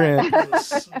 or current.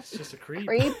 It's just a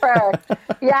creeper.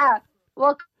 Yeah,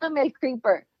 we'll call him a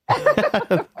creeper.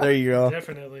 There you go.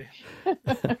 Definitely.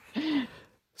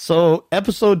 So,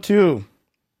 episode 2,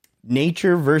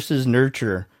 Nature versus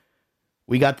Nurture.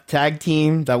 We got the tag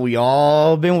team that we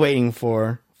all been waiting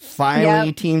for.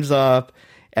 Finally teams up,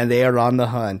 and they are on the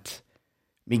hunt.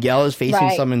 Miguel is facing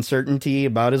some uncertainty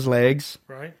about his legs.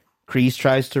 Right. Kreese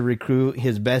tries to recruit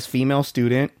his best female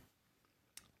student.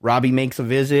 Robbie makes a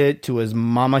visit to his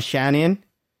mama Shannon,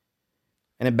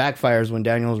 and it backfires when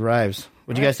Daniels arrives.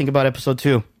 What do you guys think about episode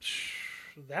 2?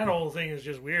 That whole thing is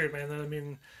just weird, man. I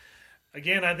mean,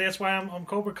 again, that's why I'm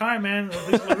Cobra Kai, man.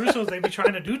 These LaRussos, they be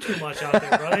trying to do too much out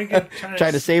there, bro. They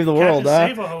trying to save the world, huh?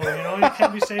 Save a hoe, you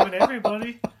can't be saving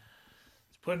everybody.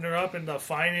 It's putting her up in the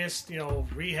finest,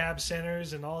 rehab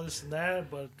centers and all this and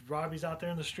that, but Robbie's out there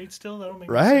in the street still. That don't make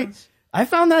any sense. I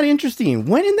found that interesting.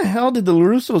 When in the hell did the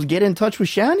LaRussos get in touch with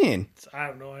Shannon? I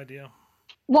have no idea.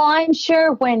 Well, I'm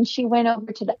sure when she went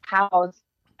over to the house,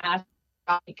 asked if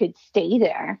Robbie could stay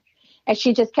there, and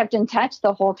she just kept in touch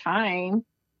the whole time.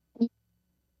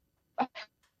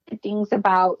 Things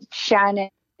about Shannon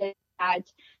that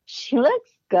she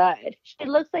looks good. She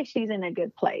looks like she's in a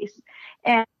good place,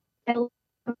 and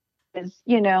is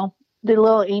the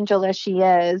little angel that she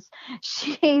is.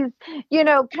 She's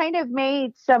kind of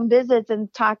made some visits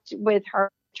and talked with her,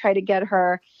 try to get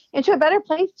her into a better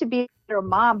place to be her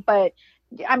mom. But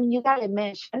I mean, you gotta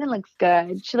admit, Shannon looks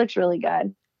good. She looks really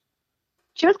good.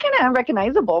 She was kind of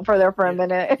unrecognizable for a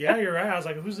minute. Yeah, you're right. I was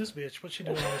like, who's this bitch? What's she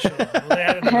doing on the show? Well, they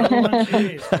added another one.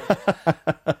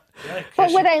 Jeez. Yeah,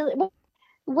 But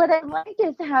what I liked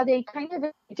is how they kind of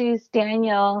introduced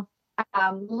Daniel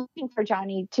looking for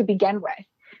Johnny to begin with.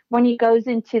 When he goes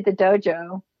into the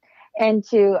dojo,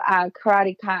 into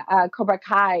Cobra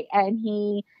Kai, and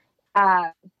he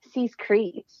sees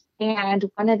Kreese. And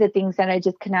one of the things that I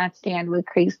just could not stand what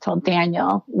Kreese told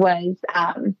Daniel was,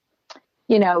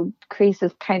 Kreese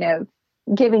is kind of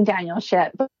giving Daniel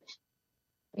shit. But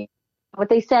what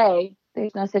they say,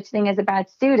 there's no such thing as a bad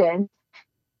student.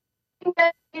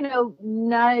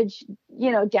 Nudge,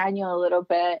 Daniel a little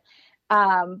bit.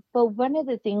 But one of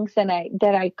the things that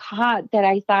I caught that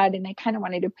I thought, and I kind of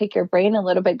wanted to pick your brain a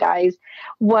little bit, guys,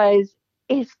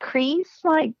 is Kreese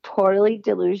like totally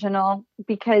delusional?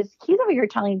 Because he's over here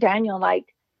telling Daniel, like,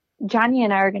 Johnny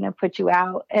and I are going to put you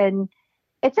out. And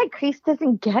it's like Kreese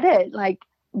doesn't get it. Like,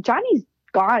 Johnny's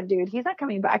gone, dude. He's not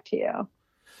coming back to you.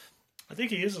 I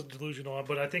think he is delusional,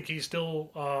 but I think he's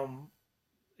still,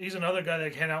 he's another guy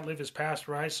that can't outlive his past,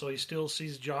 right? So he still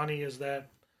sees Johnny as that,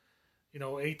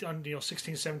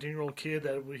 16, 17-year-old kid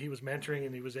that he was mentoring,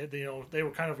 and he was, they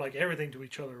were kind of like everything to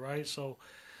each other, right? So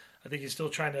I think he's still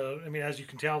trying to, as you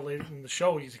can tell later in the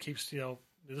show, he keeps,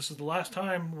 this is the last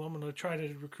time I'm going to try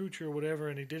to recruit you or whatever,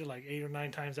 and he did it like 8 or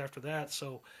 9 times after that.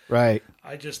 So right.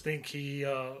 I just think he,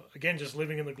 again, just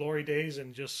living in the glory days,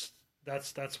 and just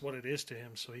that's what it is to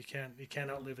him. So he can't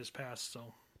outlive his past.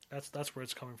 So that's where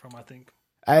it's coming from, I think.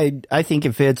 I think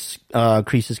it fits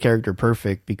Kreese's character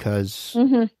perfect because,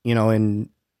 in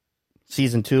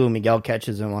season 2, Miguel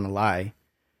catches him on a lie,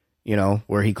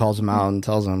 where he calls him out and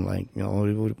tells him, like,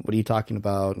 what are you talking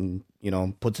about? And,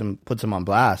 puts him on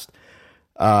blast.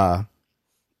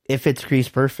 It fits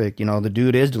Kreese perfect. The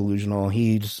dude is delusional.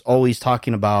 He's always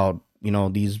talking about,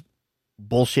 these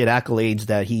bullshit accolades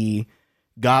that he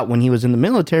got when he was in the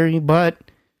military, but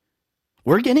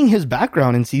we're getting his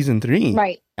background in season 3.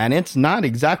 Right. And it's not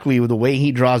exactly the way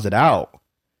he draws it out.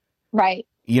 Right.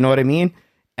 You know what I mean?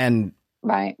 And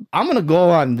right. I'm going to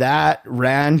go on that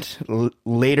rant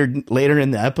later in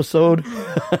the episode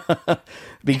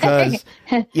because,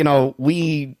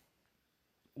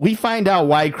 we find out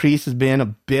why Kreese has been a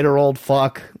bitter old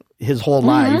fuck his whole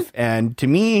life. And to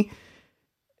me,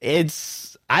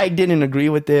 I didn't agree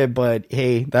with it, but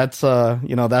hey, that's what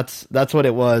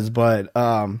it was. But,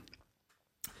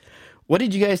 what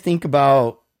did you guys think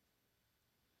about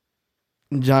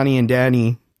Johnny and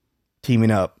Danny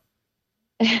teaming up?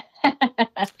 It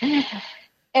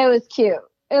was cute.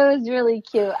 It was really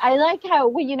cute. I like how,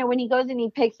 when he goes and he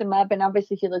picks him up, and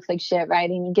obviously he looks like shit, right?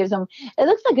 And he gives him, it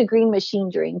looks like a green machine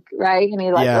drink, right? And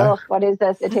he's like, oh, what is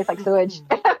this? It tastes like sewage.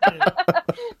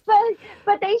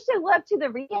 But they show up to the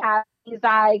rehab. He's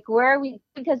like, where are we?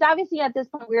 Because obviously at this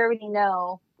point we already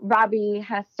know Robbie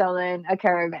has stolen a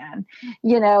caravan,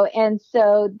 and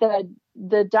so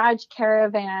the Dodge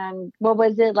Caravan, what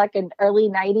was it, like an early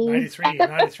 90s?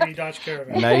 93 Dodge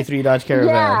Caravan. 93 Dodge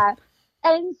Caravan. Yeah.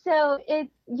 And so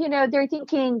they're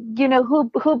thinking,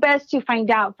 who best to find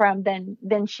out from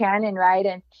than Shannon, right?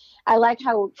 And I like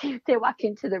how they walk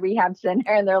into the rehab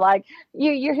center and they're like,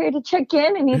 you're here to check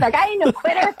in? And he's like, I ain't no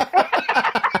quitter.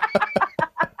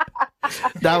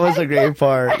 That was a great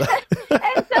part.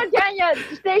 And so Daniel,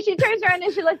 she turns around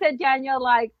and she looks at Daniel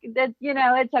like, that,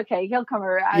 it's okay. He'll come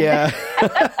around. Yeah.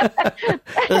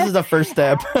 This is the first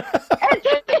step.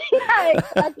 Yeah,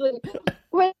 exactly.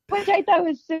 Which I thought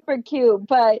was super cute,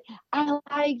 but I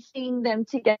like seeing them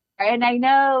together. And I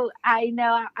know I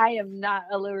am not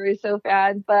a LaRusso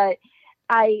fan, but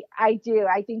I do.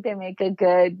 I think they make a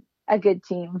good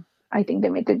team. I think they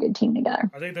make a good team together.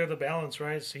 I think they're the balance,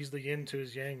 right? He's the yin to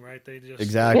his yang, right? They just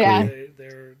exactly. Yeah.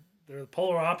 They're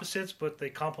polar opposites, but they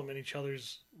complement each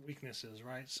other's weaknesses,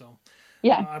 right? So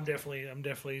yeah, I'm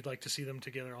definitely like to see them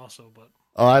together also. But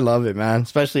oh, I love it, man!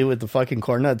 Especially with the fucking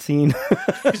cornet scene.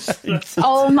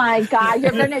 Oh my god,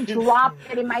 you're gonna drop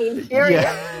it in my interior.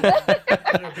 Yeah.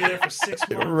 Gonna be there for 6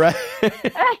 months, right?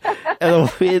 And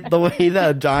the way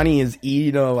that Johnny is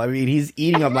eating them, he's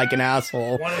eating them like an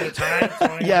asshole. One at a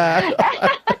time. Yeah.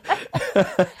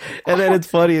 And then it's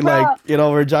funny,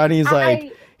 where Johnny's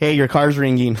like, "Hey, your car's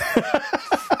ringing."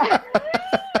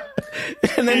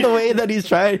 And then the way that he's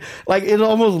trying, it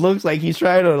almost looks like he's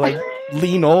trying to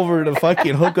lean over to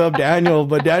fucking hook up Daniel,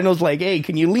 but Daniel's like, "Hey,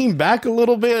 can you lean back a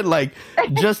little bit?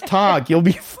 Just talk, you'll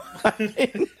be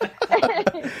fine."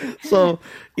 So,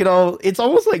 it's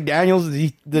almost like Daniel's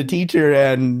the teacher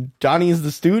and Johnny's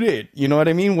the student. You know what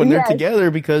I mean? When they're together,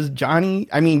 because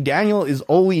Daniel is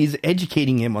always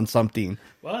educating him on something.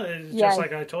 Well, it's just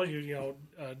like I told you,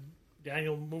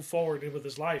 Daniel moved forward with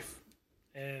his life.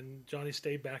 and Johnny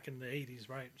stayed back in the 80s,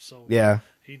 right? So Yeah.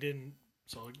 he didn't.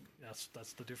 So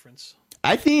that's the difference.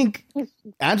 I think,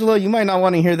 Angela, you might not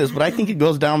want to hear this, but I think it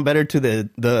goes down better to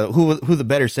the who the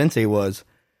better sensei was.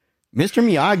 Mr.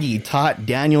 Miyagi taught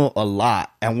Daniel a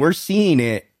lot, and we're seeing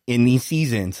it in these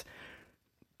seasons.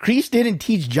 Kreese didn't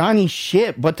teach Johnny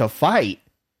shit but to fight,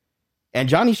 and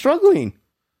Johnny's struggling.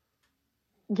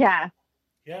 Yeah.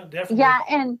 Yeah, definitely. Yeah,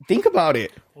 and Think about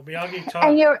it. Well, Miyagi taught.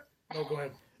 and you're No, go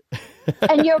ahead.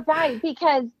 and you're right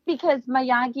because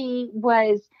Miyagi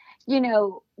was,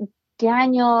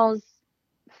 Daniel's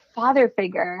father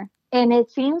figure, and it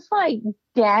seems like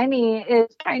Danny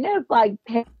is kind of like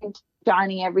paying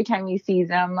Johnny every time he sees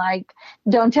him, like,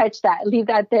 don't touch that, leave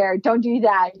that there, don't do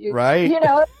that, Right?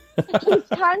 He's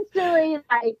constantly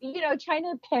like, trying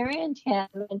to parent him,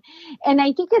 and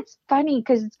I think it's funny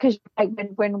because like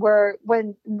when we're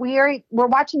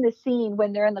watching the scene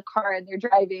when they're in the car and they're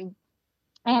driving,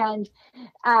 and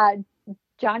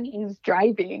Johnny's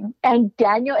driving, and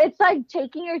Daniel, it's like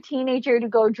taking your teenager to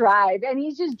go drive, and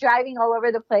he's just driving all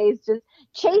over the place, just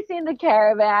chasing the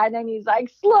caravan, and he's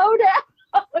like, slow down.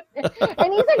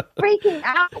 And he's like freaking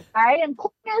out, right? And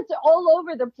pointing all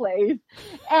over the place,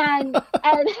 and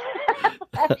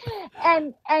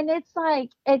it's like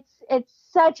it's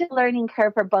such a learning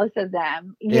curve for both of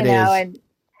them, you know. And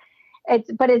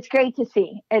it's great to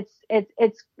see.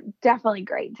 It's definitely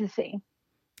great to see.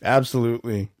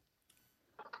 Absolutely.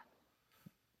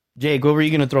 Jake, what were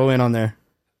you going to throw in on there?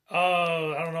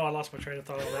 I don't know. I lost my train of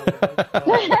thought on that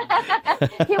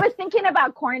one. He was thinking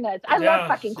about corn nuts. I love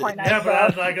fucking corn nuts. Yeah,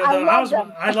 but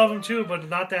I love them too, but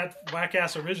not that whack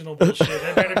ass original bullshit.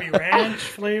 They better be ranch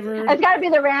flavored. It's got to be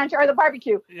the ranch or the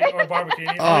barbecue. Yeah, or barbecue.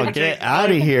 Oh, get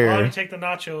out of here! Or you take the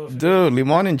nacho, dude.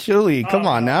 Limon and chili. Come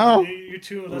on now. You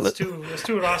two. Let's do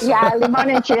it awesome. Yeah, limon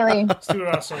and chili. Let's do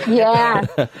it awesome. Yeah.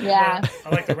 I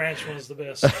like the ranch ones the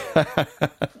best.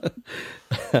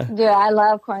 Dude, I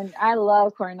love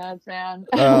corn nuts, man.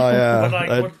 Oh yeah. But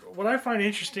like, what I find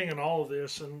interesting in all of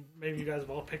this, and maybe you guys have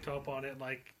all picked up on it,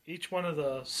 like each one of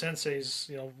the senseis,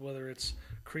 whether it's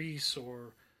Kreese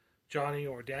or Johnny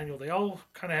or Daniel, they all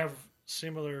kind of have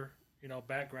similar,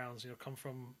 backgrounds. Come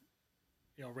from,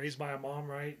 raised by a mom,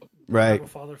 right? Right. Have a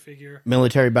father figure.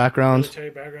 Military backgrounds.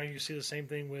 You see the same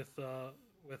thing with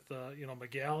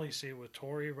Miguel. You see it with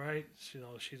Tori, right? She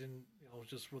didn't,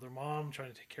 just with her mom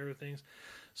trying to take care of things.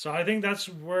 So I think that's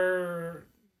where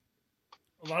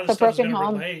a lot of the stuff is going to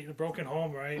relate. A broken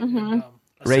home, right? Mm-hmm. And,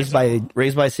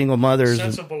 raised by single mothers.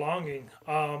 Sense of belonging.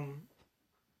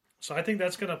 So I think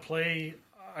that's going to play.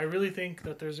 I really think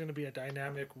that there's going to be a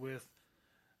dynamic with.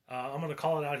 I'm going to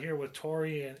call it out here with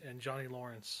Tori and Johnny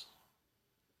Lawrence.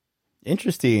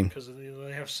 Interesting. Because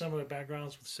they have similar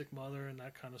backgrounds with sick mother and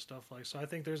that kind of stuff. So I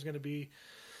think there's going to be.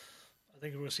 I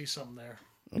think we're going to see something there.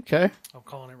 Okay. I'm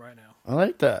calling it right now. I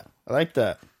like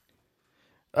that.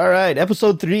 All right,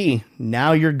 episode 3.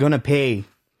 Now you're gonna pay.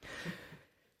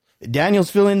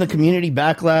 Daniel's feeling the community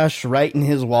backlash right in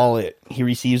his wallet. He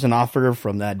receives an offer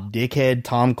from that dickhead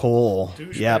Tom Cole.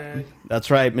 Yep, that's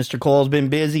right. Mr. Cole's been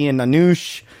busy, and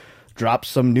Nanoosh drops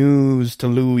some news to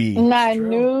Louie.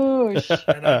 Nanoosh.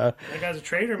 That guy's a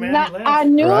traitor, man.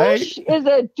 Nanoosh is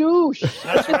a douche.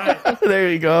 That's right.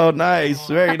 There you go. Nice.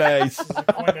 Very nice.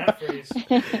 Coin that phrase.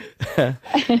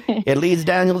 It leads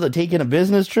Daniel to taking a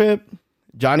business trip.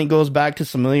 Johnny goes back to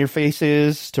familiar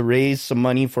faces to raise some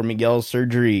money for Miguel's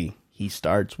surgery. He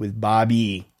starts with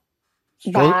Bobby.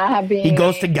 He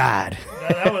goes to God.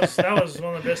 That was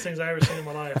one of the best things I ever seen in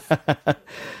my life.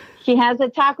 He has a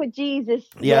talk with Jesus.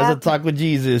 He has a talk with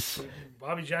Jesus.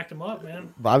 Bobby jacked him up,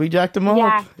 man.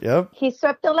 Yeah. Yep. He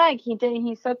swept the leg. He did.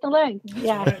 He swept the leg.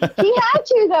 Yeah. He had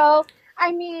to, though.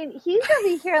 I mean, he's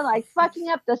over here like fucking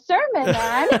up the sermon,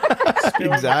 man.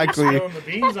 Exactly. Spilling the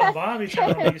beans on Bobby.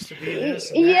 Telling him he used to be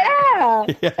this. Yeah.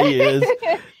 Yeah, he is.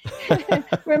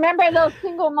 Remember those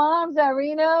single moms at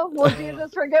Reno? Will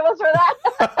Jesus forgive us for that?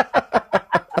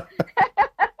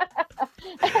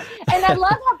 And I love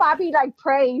how Bobby like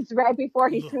prays right before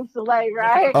he swoops the leg,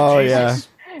 right? Oh yeah.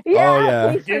 Yeah, oh,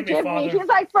 yeah. Please forgive me. He's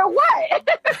like, for what?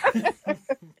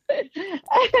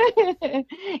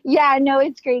 Yeah, no,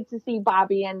 it's great to see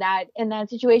Bobby in that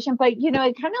situation. But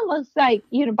it kind of looks like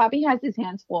Bobby has his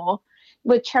hands full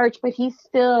with church, but he's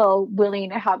still willing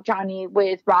to help Johnny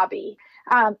with Robbie.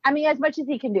 I mean, as much as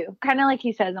he can do. Kind of like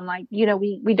he says, I'm like, we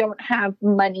don't have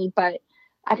money, but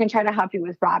I can try to help you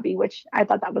with Robbie, which I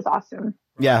thought that was awesome.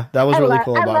 Yeah, that was really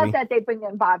cool. I Bobby. love that they bring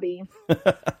in Bobby.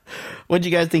 What'd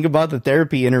you guys think about the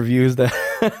therapy interviews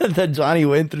that Johnny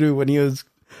went through when he was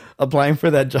applying for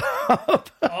that job?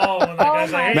 Oh, when that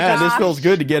He's like, hey, Man, this feels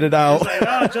good to get it out. He's like,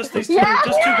 oh, just these two, just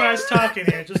two guys talking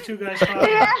here. Just two guys talking.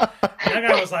 Yeah. That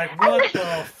guy was like, what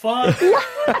the fuck?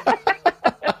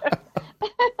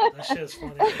 That shit's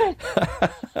funny.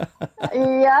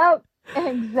 Yep.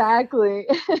 Exactly.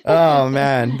 Oh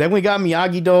man. Then we got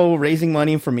Miyagi-Do raising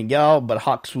money for Miguel, but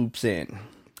Hawk swoops in.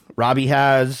 Robbie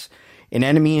has an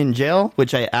enemy in jail,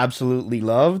 which I absolutely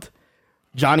loved.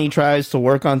 Johnny tries to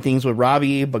work on things with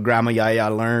Robbie, but Grandma Yaya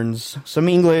learns some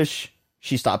English.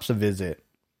 She stops a visit.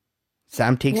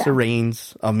 Sam takes the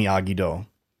reins of Miyagi-Do.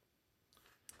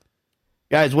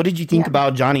 Guys, what did you think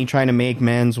about Johnny trying to make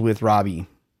amends with Robbie?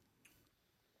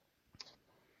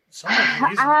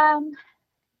 I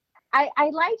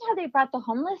liked how they brought the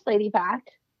homeless lady back.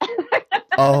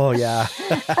 Oh, yeah.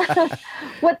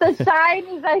 With the sign,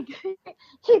 he's like,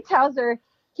 he tells her,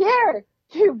 here,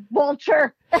 you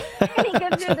vulture. And he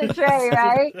gives her the tray,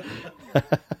 right?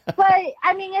 But,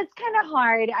 I mean, it's kind of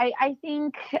hard. I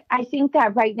think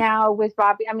that right now with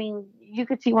Robbie, I mean, you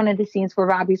could see one of the scenes where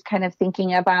Robbie's kind of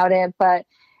thinking about it, but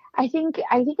I think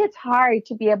it's hard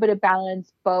to be able to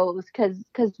balance both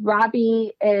because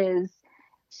Robbie is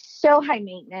so high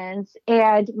maintenance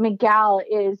and Miguel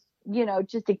is, you know,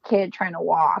 just a kid trying to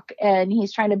walk, and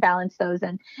he's trying to balance those.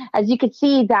 And as you could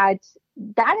see, that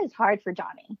is hard for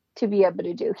Johnny to be able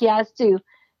to do. He has to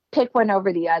pick one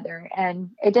over the other, and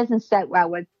it doesn't set well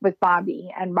with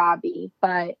Bobby and Robbie.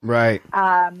 But right.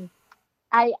 I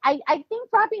think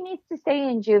Robbie needs to stay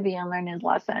in juvie and learn his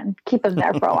lesson. Keep him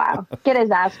there for a while. Get his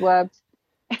ass whooped.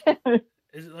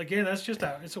 Again, that's just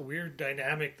it's a weird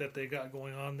dynamic that they got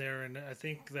going on there, and I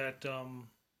think that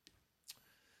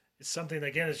it's something that,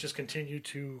 again, it's just continued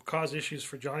to cause issues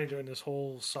for Johnny during this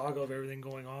whole saga of everything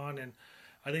going on. And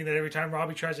I think that every time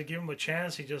Robbie tries to give him a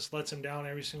chance, he just lets him down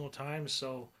every single time.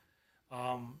 So,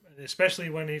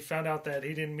 especially when he found out that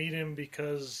he didn't meet him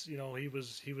because, you know, he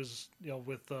was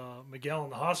with Miguel in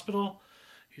the hospital.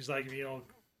 He's like, you know,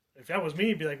 if that was me,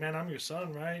 he'd be like, man, I'm your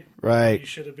son, right? Right. You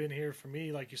should have been here for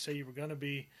me, like you say you were going to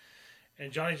be.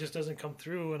 And Johnny just doesn't come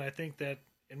through. And I think that,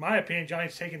 in my opinion,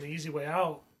 Johnny's taking the easy way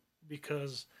out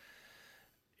because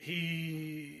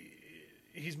he's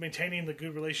maintaining the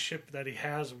good relationship that he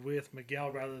has with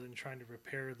Miguel rather than trying to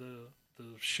repair the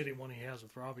shitty one he has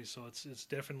with Robbie. So it's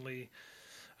definitely,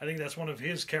 I think that's one of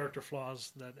his character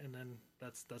flaws, and then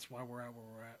that's why we're at where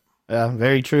we're at. Yeah,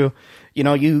 very true. You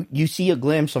know, you see a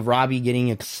glimpse of Robbie getting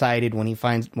excited when he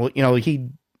finds, well, you know,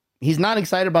 he's not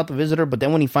excited about the visitor, but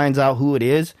then when he finds out who it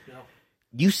is,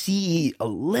 you see a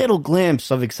little glimpse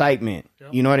of excitement.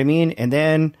 You know what I mean? And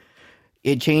then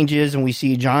it changes and we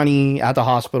see Johnny at the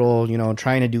hospital, you know,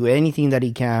 trying to do anything that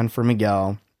he can for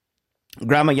Miguel.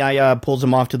 Grandma Yaya pulls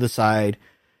him off to the side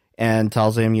and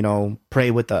tells him, you know, pray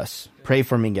with us. Pray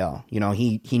for Miguel. You know,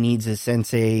 he needs his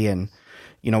sensei, and,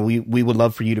 you know, we would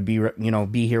love for you to be, you know,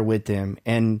 be here with him.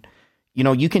 And, you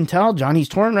know, you can tell Johnny's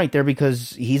torn right there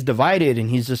because he's divided and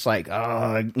he's just like,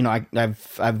 you know,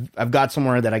 I've got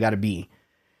somewhere that I got to be.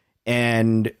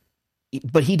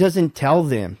 But he doesn't tell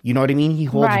them, you know what I mean? He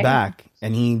holds back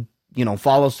and he, you know,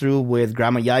 follows through with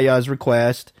Grandma Yaya's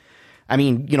request. I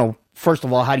mean, you know, first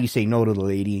of all, how do you say no to the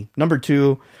lady? Number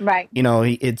two, you know,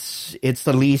 it's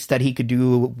the least that he could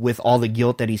do with all the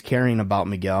guilt that he's carrying about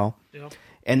Miguel. Yep.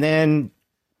 And then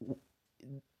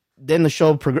the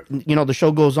show, you know, the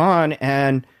show goes on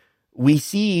and we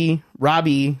see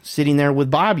Robbie sitting there with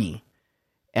Bobby,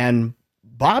 and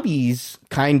Bobby's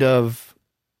kind of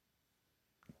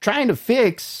trying to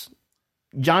fix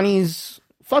Johnny's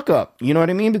fuck up, you know what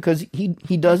I mean? Because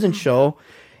he doesn't show,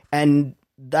 and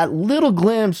that little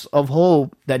glimpse of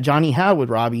hope that Johnny had with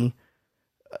Robbie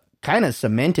kind of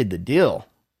cemented the deal.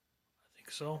 I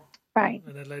think so. Right.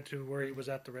 And it led to where he was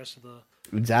at the rest of the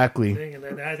thing. And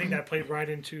then I think that played right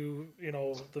into, you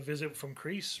know, the visit from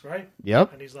Kreese, right?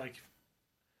 Yep. And he's like,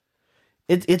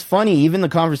 it's funny, even the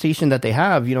conversation that they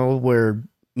have, you know, where,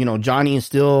 you know, Johnny is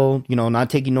still, you know, not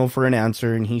taking no for an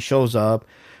answer, and he shows up.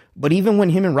 But even when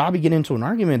him and Robbie get into an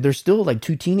argument, they're still like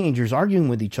two teenagers arguing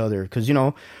with each other. Because, you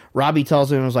know, Robbie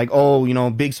tells him, it was like, oh, you know,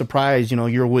 big surprise, you know,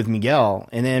 you're with Miguel.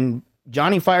 And then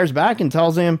Johnny fires back and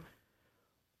tells him,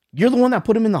 you're the one that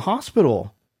put him in the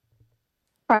hospital.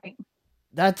 Right.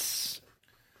 That's...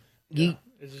 Yeah,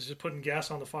 it's just putting gas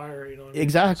on the fire, you know.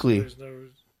 Exactly.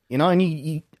 You know,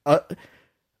 and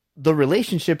the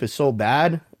relationship is so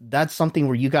bad, that's something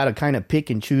where you got to kind of pick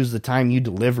and choose the time you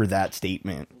deliver that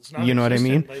statement. You know what I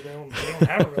mean? Like they don't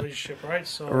have a relationship, right?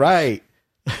 So right.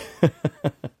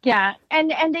 Yeah,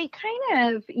 and they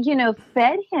kind of, you know,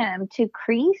 fed him to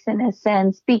Kreese in a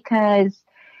sense, because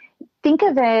think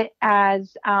of it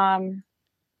as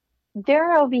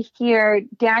they're over here.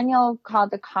 Daniel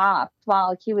called the cops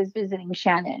while he was visiting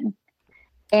Shannon.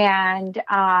 and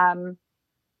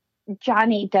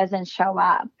Johnny doesn't show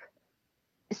up.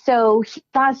 So he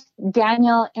lost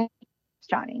Daniel and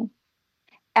Johnny,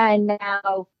 and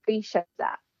now Kreese shows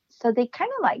up. So they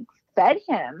kind of like fed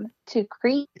him to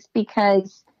Kreese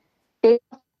because they.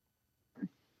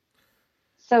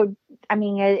 So I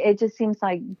mean, it just seems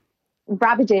like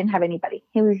Robbie didn't have anybody.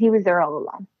 He was there all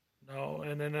alone. No,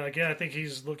 and then again, I think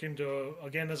he's looking to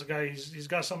as a guy, he's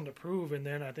got something to prove. And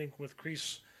then I think with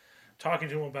Kreese talking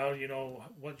to him about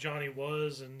what Johnny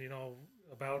was, and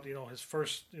about his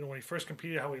first when he first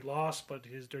competed, how he lost, but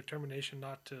his determination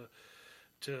not to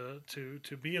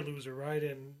be a loser, right?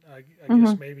 And I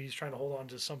guess maybe he's trying to hold on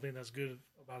to something that's good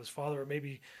about his father, or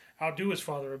maybe outdo his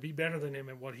father, or be better than him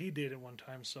at what he did at one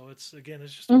time. So it's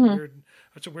just a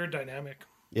weird dynamic.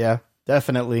 Yeah,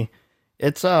 definitely.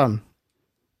 It's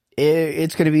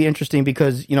it's going to be interesting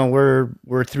because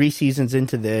we're 3 seasons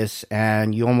into this,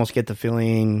 and you almost get the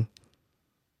feeling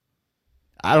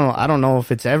I don't know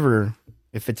if it's ever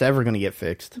going to get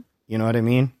fixed. You know what I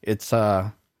mean? It's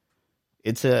an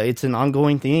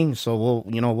ongoing thing, so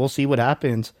we'll see what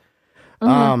happens.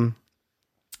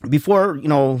 Before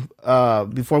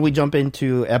we jump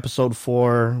into episode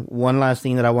 4, one last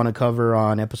thing that I want to cover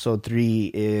on episode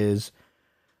 3 is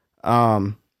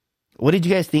what did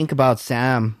you guys think about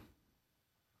Sam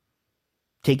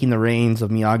taking the reins of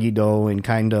Miyagi-Do and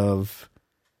kind of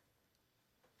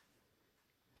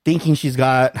thinking she's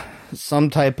got some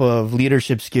type of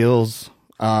leadership skills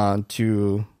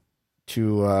to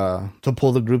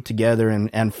pull the group together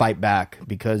and fight back?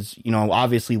 Because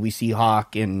obviously we see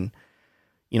Hawk and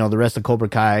the rest of Cobra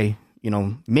Kai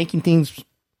making things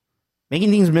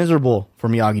miserable for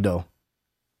Miyagi-Do.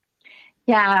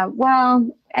 Yeah, well,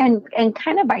 and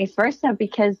kind of vice versa,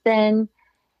 because then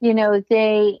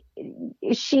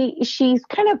she's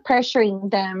kind of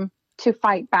pressuring them to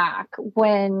fight back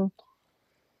when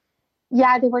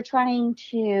they were trying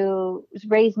to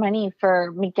raise money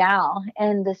for Miguel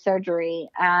and the surgery,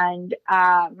 and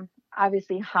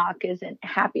obviously Hawk isn't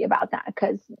happy about that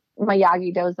because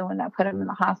Miyagi-Do is the one that put him in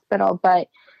the hospital, but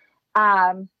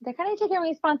they're kind of taking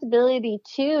responsibility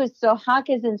too. So Hawk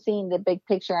isn't seeing the big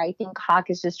picture. I think Hawk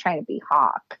is just trying to be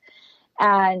Hawk,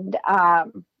 and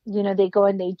they go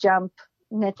and they jump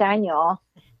Nathaniel,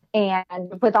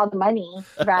 and with all the money,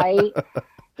 right?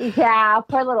 Yeah,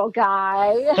 poor little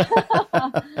guy.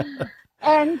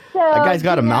 And so that guy's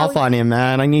got a mouth on him,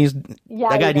 man.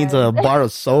 That guy needs a bar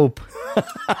of soap.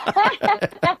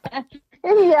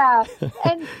 Yeah.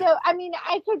 And so, I mean,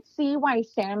 I could see why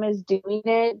Sam is doing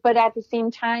it, but at the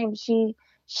same time, she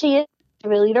is a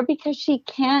leader because she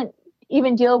can't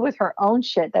even deal with her own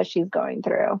shit that she's going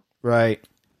through. Right.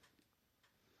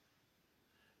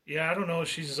 Yeah, I don't know.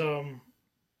 She's,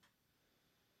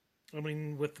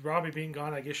 with Robbie being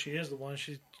gone, I guess she is the one.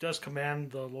 She does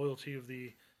command the loyalty of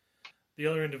the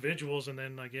other individuals, and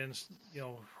then again,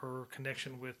 her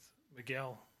connection with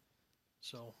Miguel.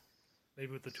 So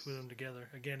maybe with the two of them together,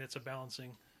 again, it's a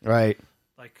balancing, right?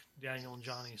 Like Daniel and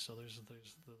Johnny. So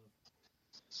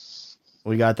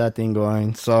we got that thing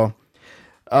going. So,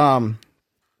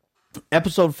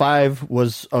 episode 5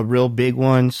 was a real big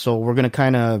one. So we're gonna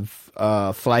kind of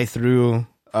fly through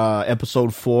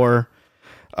episode 4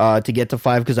 to get to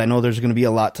 5 because I know there's gonna be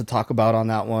a lot to talk about on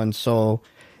that one. So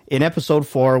in episode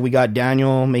 4, we got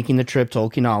Daniel making the trip to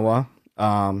Okinawa.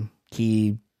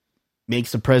 He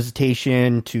makes a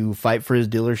presentation to fight for his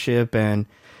dealership, and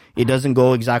it doesn't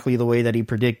go exactly the way that he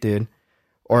predicted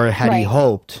or had he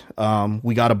hoped.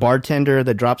 We got a bartender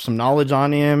that drops some knowledge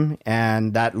on him,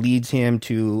 and that leads him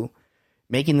to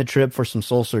making the trip for some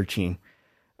soul searching.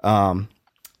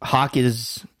 Hawk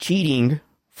is cheating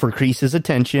for Kreese's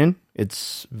attention.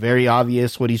 It's very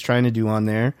obvious what he's trying to do on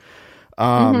there.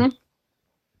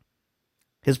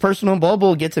 His personal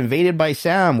bubble gets invaded by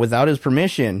Sam without his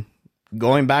permission,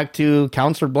 going back to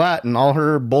Counselor Blatt and all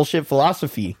her bullshit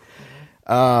philosophy.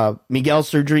 Miguel's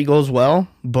surgery goes well,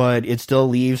 but it still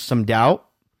leaves some doubt.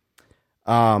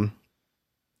 He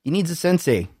needs a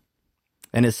sensei,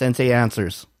 and his sensei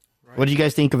answers. Right. What do you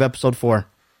guys think of episode 4?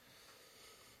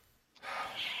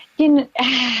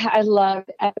 I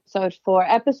loved episode 4.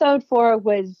 Episode 4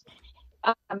 was,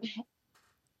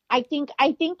 I think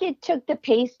it took the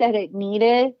pace that it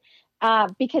needed.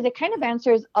 Because it kind of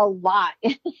answers a lot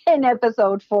in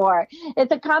episode 4.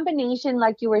 It's a combination,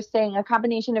 like you were saying, a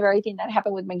combination of everything that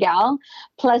happened with Miguel,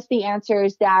 plus the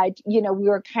answers that, we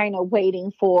were kind of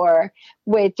waiting for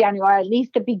with Daniel, or at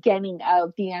least the beginning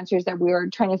of the answers that we were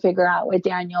trying to figure out with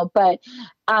Daniel. But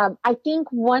I think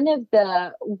one of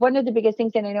the biggest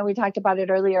things, and I know we talked about it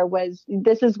earlier, was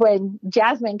this is when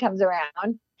Jasmine comes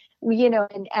around,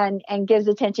 and gives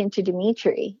attention to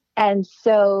Dimitri. And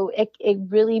so it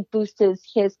really boosted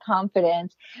his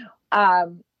confidence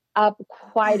up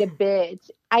quite a bit.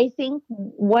 I think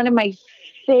one of my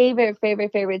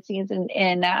favorite scenes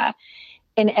in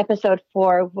episode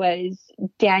 4 was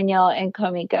Daniel and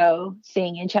Komiko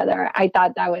seeing each other. I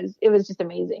thought it was just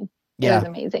amazing. Yeah. It was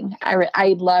amazing.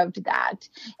 I loved that.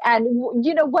 And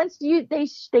once they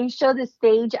show the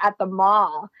stage at the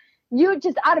mall, you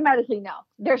just automatically know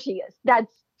there she is.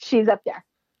 She's up there.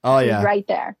 Oh yeah, she's right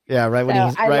there. Yeah, right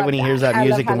when he hears that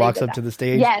music and walks up to the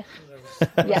stage. Yes,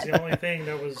 that was the only thing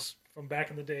that was from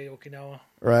back in the day, Okinawa.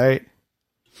 Right.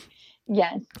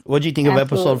 Yes. What do you think of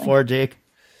episode 4, Jake?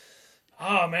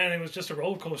 Oh man, it was just a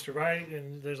roller coaster, right?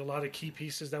 And there's a lot of key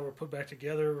pieces that were put back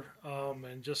together,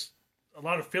 and just a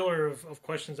lot of filler of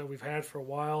questions that we've had for a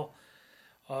while.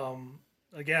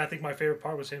 Again, I think my favorite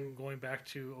part was him going back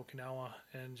to Okinawa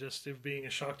and just it being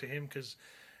a shock to him because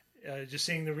just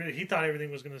seeing he thought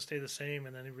everything was going to stay the same,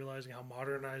 and then realizing how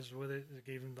modernized with it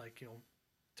gave him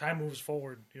time moves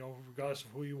forward, regardless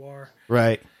of who you are.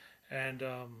 Right. And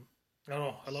I don't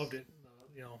know, I loved it.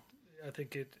 I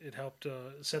think it helped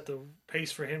set the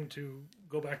pace for him to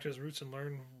go back to his roots and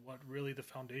learn what really the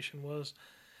foundation was,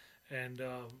 and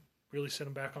really set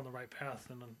him back on the right path.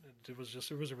 And it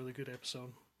was a really good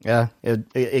episode. Yeah,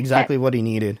 exactly what he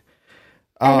needed.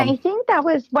 And I think that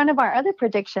was one of our other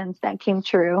predictions that came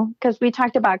true because we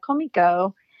talked about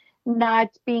Komiko not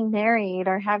being married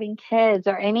or having kids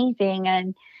or anything,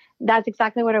 and that's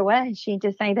exactly what it was. She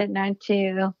decided not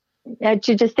to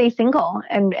just stay single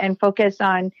and focus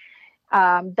on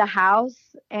the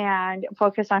house and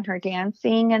focus on her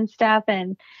dancing and stuff.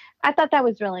 And I thought that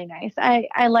was really nice.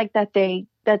 I like that they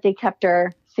kept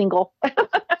her single.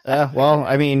 Well,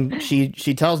 I mean, she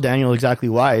tells Daniel exactly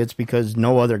why. It's because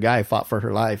no other guy fought for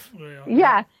her life.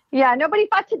 Yeah. Nobody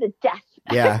fought to the death.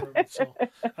 Yeah. So,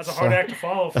 that's a hard act to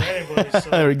follow for anybody.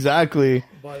 So. Exactly.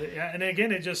 But and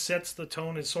again, it just sets the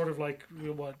tone. It's sort of like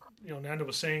what Nando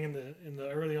was saying in the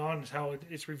early on, is how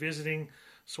it's revisiting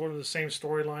sort of the same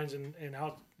storylines and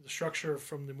how the structure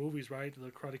from the movies, right?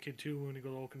 The Karate Kid 2, when you go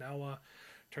to Okinawa,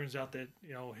 turns out that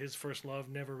his first love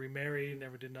never remarried,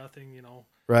 never did nothing.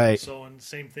 Right. So and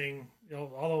same thing.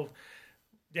 Although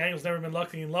Daniel's never been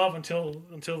lucky in love until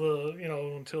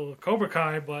Cobra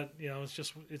Kai, but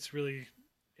it's really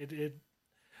I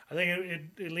think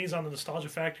it leans on the nostalgia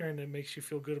factor, and it makes you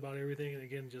feel good about everything, and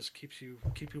again just keep you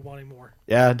wanting more.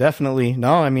 Yeah, definitely.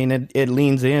 No, I mean it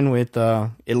leans in with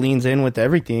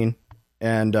everything,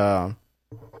 and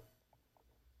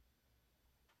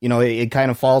it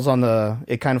kind of falls on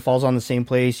the same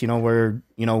place, where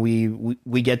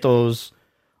we get those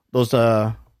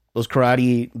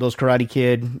Karate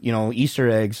Kid, Easter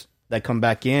eggs that come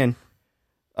back in.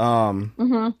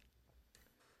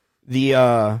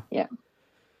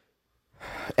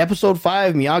 Episode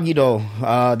 5,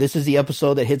 Miyagi-Do. This is the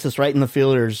episode that hits us right in the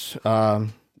feelers.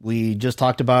 We just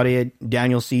talked about it.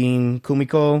 Daniel seeing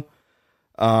Kumiko.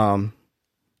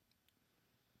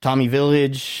 Tommy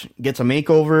Village gets a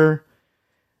makeover.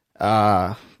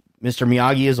 Mr.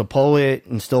 Miyagi is a poet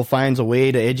and still finds a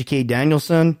way to educate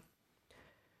Danielson.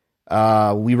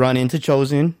 We run into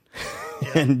Chosen,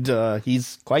 and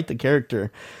he's quite the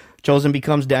character. Chosen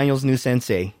becomes Daniel's new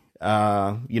sensei,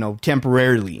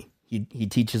 temporarily. He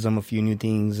teaches him a few new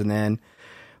things, and then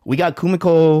we got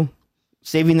Kumiko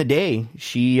saving the day.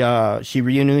 She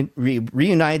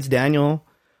reunites Daniel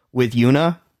with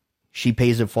Yuna. She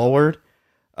pays it forward.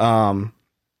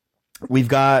 We've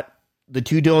got the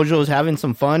two dojos having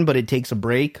some fun, but it takes a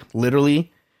break,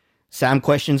 literally. Sam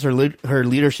questions her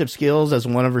leadership skills as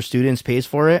one of her students pays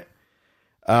for it.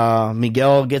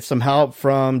 Miguel gets some help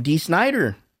from Dee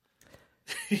Snider.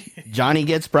 Johnny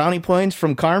gets brownie points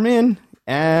from Carmen,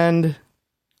 and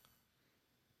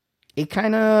it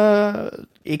kind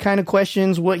of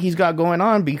questions what he's got going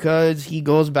on because he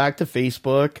goes back to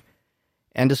Facebook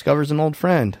and discovers an old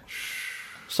friend.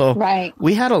 So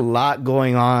we had a lot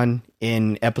going on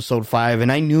in episode 5,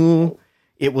 and I knew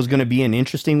it was going to be an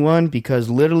interesting one because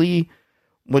literally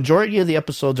majority of the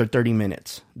episodes are 30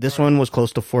 minutes. This one was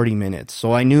close to 40 minutes.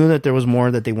 So I knew that there was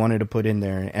more that they wanted to put in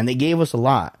there, and they gave us a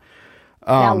lot.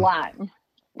 A lot.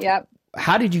 Yep.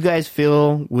 How did you guys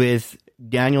feel with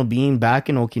Daniel being back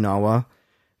in Okinawa,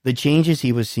 the changes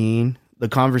he was seeing, the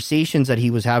conversations that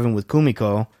he was having with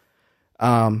Kumiko?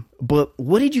 But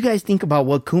what did you guys think about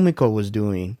what Kumiko was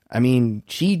doing? I mean,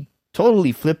 she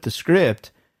totally flipped the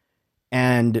script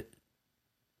and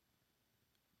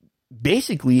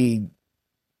basically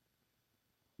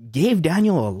gave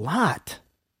Daniel a lot.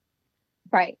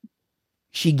 Right.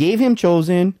 She gave him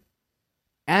Chosen,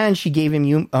 and she gave him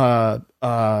Yuna.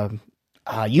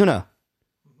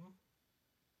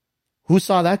 Who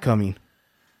saw that coming?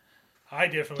 I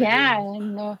definitely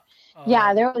Yeah,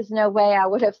 yeah, there was no way I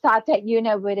would have thought that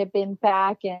Yuna would have been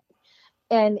back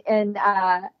and in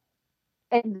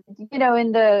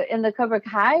the Cobra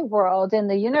Kai world, in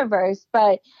the universe.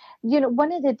 But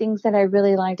one of the things that I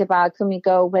really liked about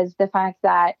Kumiko was the fact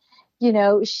that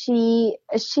she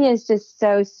is just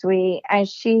so sweet, and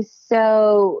she's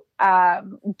so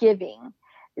giving,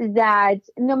 that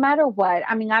no matter what,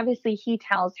 I mean, obviously he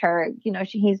tells her,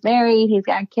 he's married, he's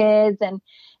got kids and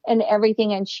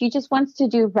everything, and she just wants to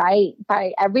do right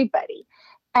by everybody.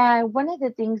 And one of the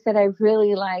things that I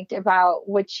really liked about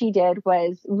what she did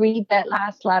was read that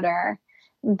last letter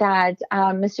that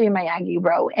Mr. Miyagi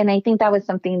wrote. And I think that was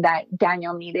something that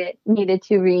Daniel needed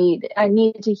to read. I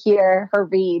needed to hear her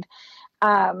read.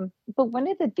 But one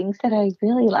of the things that I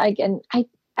really like, and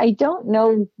I don't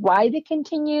know why they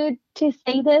continued to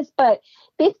say this, but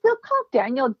they still call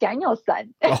Daniel's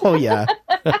son. Oh, yeah.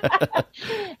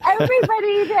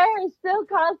 Everybody there still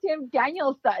calls him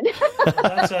Daniel's son.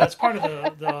 That's part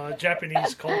of the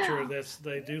Japanese culture.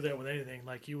 They do that with anything.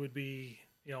 Like you would be,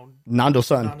 Nando's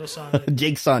son.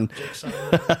 Jake's son.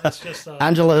 It's just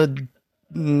Angela.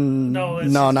 No,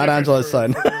 not Angela's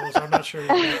son. I'm not sure.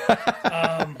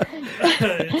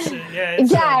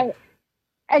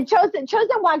 And Chosen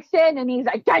walks in and he's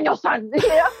like, Daniel's son.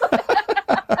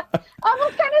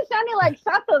 Almost kind of sounding like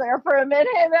Sato there for a minute,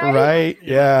 right? Right,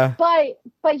 yeah.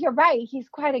 But you're right. He's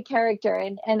quite a character.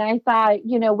 And I thought,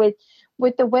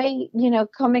 with the way,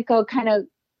 Komiko kind of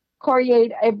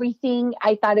choreoed everything,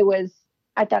 I thought it was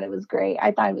great.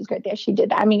 I thought it was great that she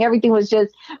did that. I mean, everything was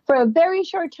just, for a very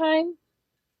short time,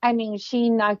 I mean, she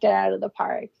knocked it out of the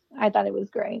park. I thought it was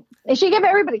great. And she gave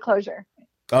everybody closure.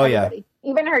 Oh, everybody.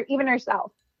 Yeah. Even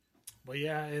herself. Well,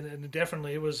 yeah, and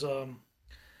definitely it was,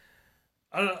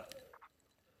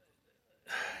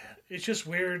 it's just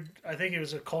weird. I think it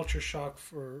was a culture shock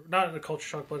not a culture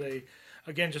shock, but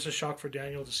just a shock for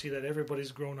Daniel to see that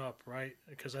everybody's grown up, right?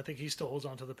 Because I think he still holds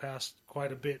on to the past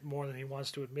quite a bit more than he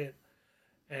wants to admit.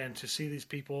 And to see these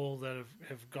people that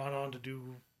have gone on to do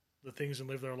the things and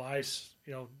live their lives,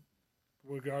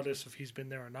 regardless if he's been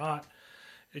there or not,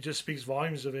 it just speaks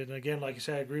volumes of it. And again, like you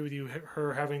said, I agree with you.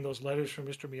 Her having those letters from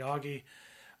Mr. Miyagi,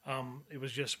 it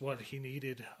was just what he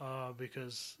needed,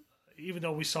 because even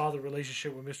though we saw the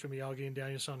relationship with Mr. Miyagi and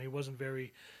Daniel's son, he wasn't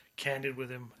very candid with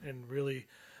him, and really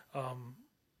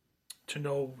to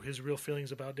know his real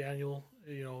feelings about Daniel,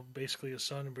 basically his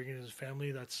son and bringing his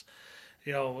family, that's,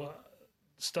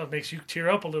 stuff makes you tear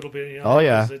up a little bit. Oh,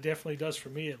 yeah. It definitely does for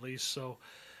me, at least. So,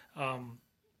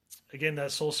 again,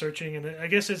 that soul searching, and I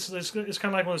guess it's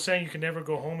kind of like what I was saying, you can never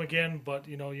go home again, but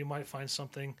you might find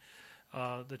something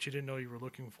that you didn't know you were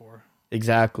looking for.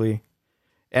 Exactly.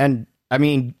 And I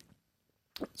mean,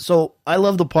 so I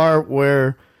love the part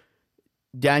where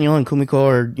Daniel and Kumiko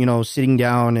are, sitting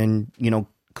down, and,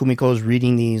 Kumiko's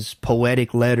reading these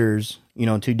poetic letters,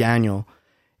 to Daniel.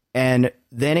 And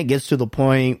then it gets to the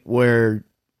point where,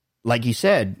 like you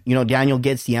said, Daniel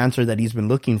gets the answer that he's been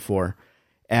looking for.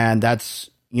 And that's,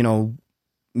 Mr.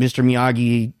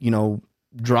 Miyagi,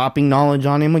 dropping knowledge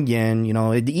on him again.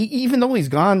 Even though he's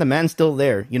gone, the man's still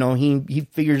there. He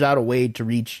figures out a way to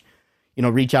reach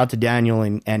out to Daniel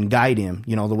and guide him,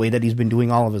 the way that he's been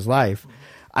doing all of his life.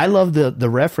 I love the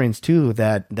reference too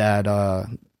that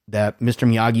Mr.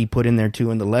 Miyagi put in there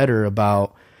too in the letter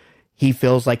about he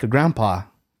feels like a grandpa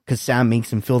because Sam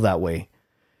makes him feel that way.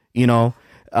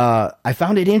 I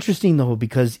found it interesting though,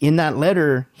 because in that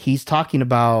letter, he's talking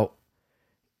about,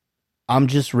 I'm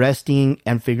just resting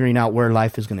and figuring out where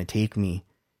life is going to take me.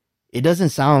 It doesn't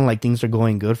sound like things are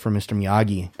going good for Mr.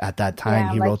 Miyagi at that time.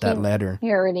 He wrote that letter.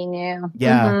 He already knew.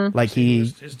 Yeah. Like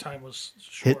his time was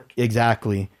short.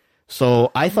 Exactly.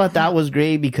 So I thought that was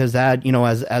great because that,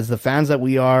 as the fans that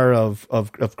we are of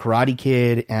Karate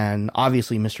Kid and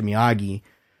obviously Mr. Miyagi,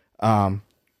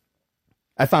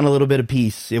 I found a little bit of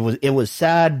peace. It was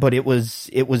sad, but it was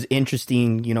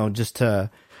interesting, just to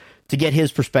get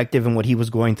his perspective and what he was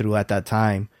going through at that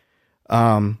time.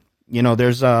 I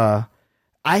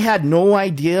had no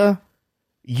idea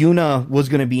Yuna was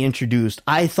going to be introduced.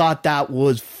 I thought that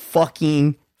was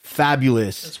fucking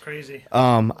fabulous. That's crazy.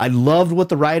 I loved what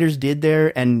the writers did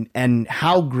there, and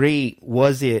how great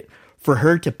was it for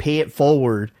her to pay it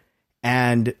forward,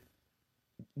 and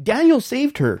Daniel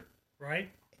saved her. Right.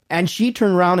 And she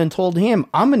turned around and told him,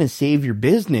 I'm going to save your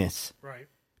business. Right.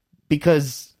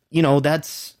 Because,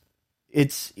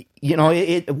 it's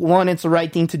the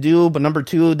right thing to do, but number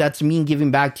two, that's me giving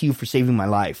back to you for saving my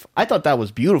life. I thought that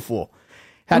was beautiful.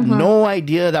 Had no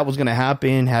idea that was going to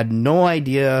happen. Had no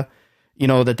idea,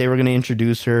 that they were going to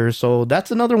introduce her. So that's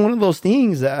another one of those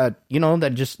things that,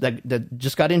 that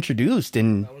just got introduced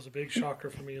and that was a big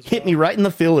shocker for me as well. Hit me right in the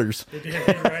fillers. It did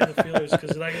hit me right in the fillers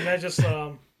because that just,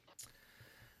 you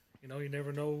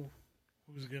never know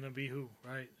who's going to be who,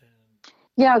 right?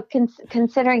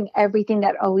 Considering everything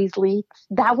that always leaks,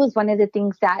 that was one of the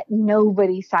things that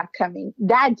nobody saw coming.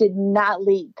 That did not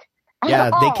leak. Yeah,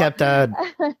 they kept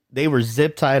they were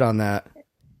zip tied on that.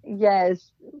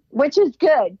 Yes, which is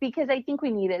good because I think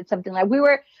we needed something like we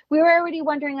were already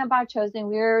wondering about Chosen.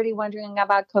 We were already wondering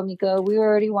about Komiko. We were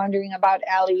already wondering about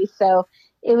Ellie. So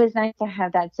it was nice to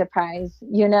have that surprise.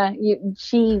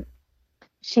 She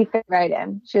fit right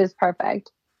in. She was perfect.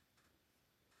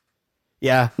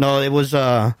 Yeah, no, it was.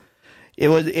 I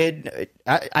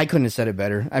couldn't have said it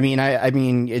better. I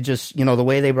mean, it just the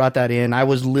way they brought that in. I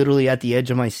was literally at the edge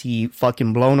of my seat,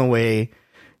 fucking blown away.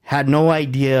 Had no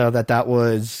idea that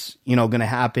was, going to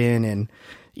happen. And,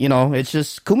 it's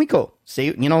just Kumiko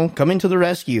coming to the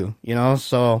rescue,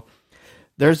 so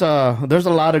there's a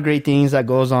lot of great things that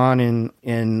goes on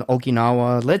in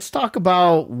Okinawa. Let's talk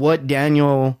about what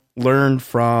Daniel learned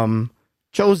from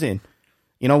Chosen.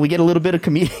 We get a little bit of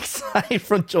comedic side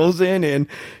from Chosen and,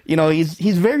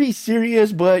 he's very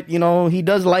serious, but, he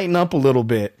does lighten up a little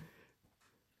bit.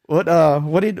 What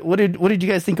did you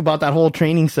guys think about that whole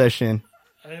training session?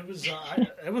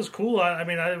 It was cool.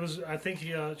 I think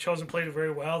he Chosen played it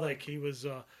very well. Like he was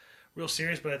real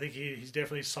serious, but I think he's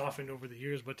definitely softened over the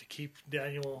years. But to keep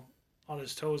Daniel on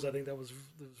his toes, I think that was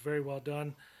very well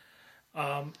done.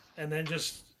 And then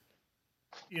just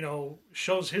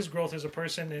shows his growth as a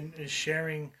person and is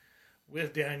sharing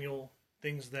with Daniel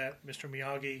things that Mr.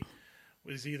 Miyagi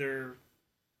was either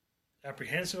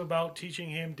apprehensive about teaching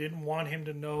him, didn't want him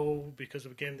to know because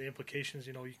of, again, the implications,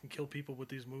 you can kill people with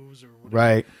these moves or whatever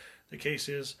right. the case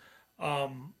is. I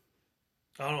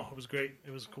don't know. It was great.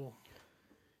 It was cool.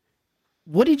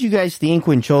 What did you guys think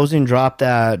when Chosen dropped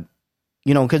that,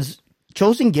 because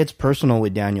Chosen gets personal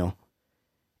with Daniel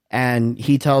and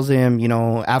he tells him,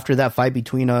 after that fight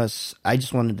between us, I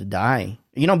just wanted to die,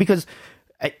 because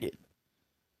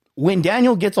when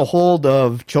Daniel gets a hold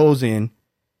of Chosen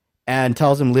and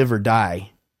tells him live or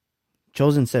die,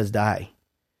 Chosen says die,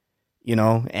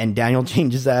 and Daniel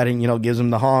changes that and, gives him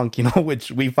the honk,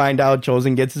 which we find out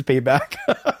Chosen gets his payback.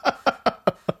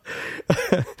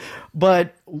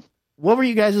 But what were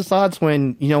you guys' thoughts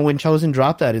when Chosen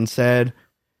dropped that and said,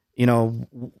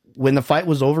 when the fight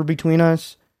was over between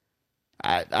us,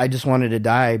 I just wanted to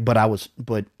die, but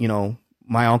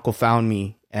my uncle found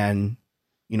me and,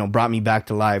 brought me back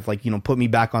to life, like, put me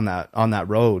back on that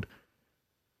road.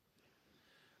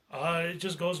 It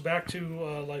just goes back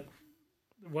to like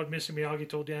what Mr. Miyagi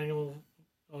told Daniel,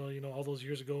 all those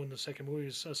years ago in the second movie.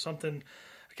 Is something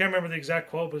I can't remember the exact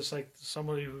quote, but it's like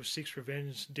somebody who seeks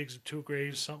revenge digs two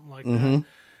graves, something like that.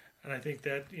 And I think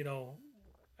that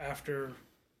after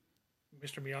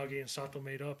Mr. Miyagi and Sato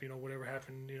made up, whatever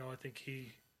happened, I think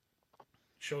he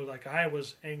showed like I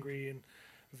was angry and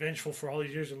vengeful for all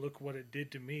these years, and look what it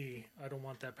did to me. I don't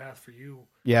want that path for you.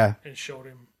 Yeah, and showed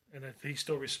him. And he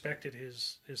still respected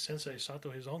his sensei, Sato,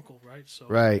 his uncle, right? So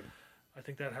right. I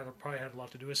think that probably had a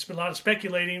lot to do. It's been a lot of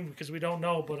speculating because we don't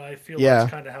know, but I feel that's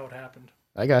kind of how it happened.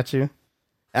 I got you.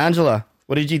 Angela,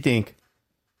 what did you think?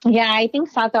 Yeah, I think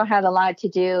Sato had a lot to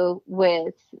do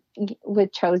with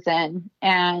Chosen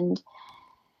and,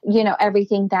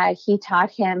 everything that he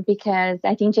taught him, because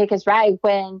I think Jake is right.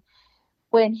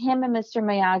 When him and Mr.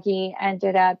 Miyagi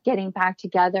ended up getting back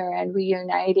together and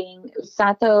reuniting,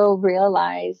 Sato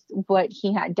realized what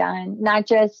he had done, not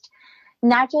just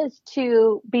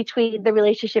between the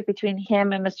relationship between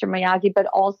him and Mr. Miyagi, but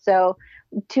also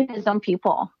to his own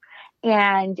people.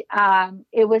 And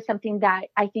it was something that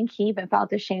I think he even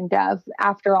felt ashamed of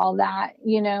after all that,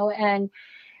 and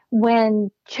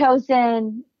when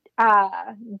Chosen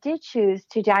did choose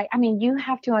to die, I mean, you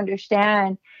have to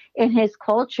understand, in his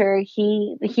culture,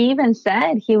 he even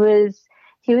said he was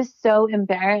so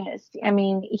embarrassed. I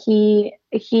mean, he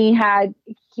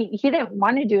didn't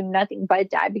want to do nothing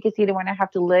but die because he didn't want to have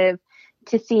to live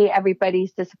to see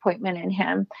everybody's disappointment in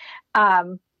him.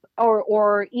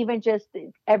 Or even just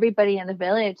everybody in the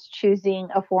village choosing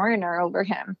a foreigner over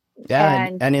him. Yeah,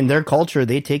 and in their culture,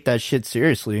 they take that shit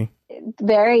seriously.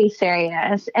 Very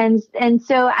serious. And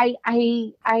so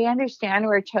I understand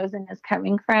where Chosen is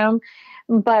coming from,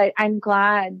 but I'm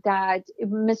glad that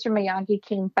Mr. Miyagi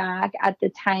came back at the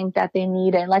time that they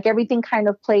needed. Like, everything kind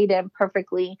of played in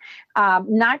perfectly,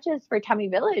 not just for Tummy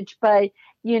Village, but,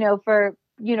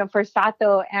 for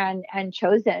Sato and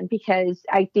Chosen, because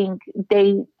I think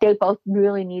they both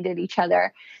really needed each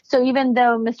other. So even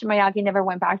though Mr. Miyagi never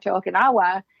went back to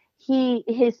Okinawa,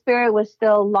 his spirit was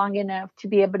still long enough to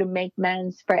be able to make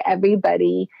amends for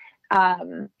everybody,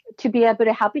 to be able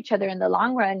to help each other in the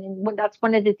long run. And that's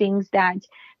one of the things that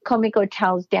Komiko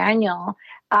tells Daniel.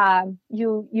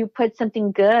 You put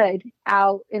something good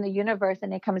out in the universe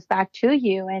and it comes back to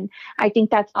you. And I think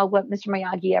that's all what Mr.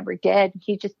 Miyagi ever did.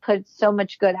 He just put so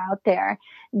much good out there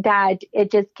that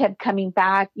it just kept coming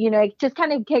back. It just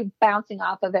kind of kept bouncing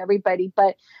off of everybody.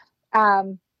 But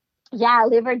yeah,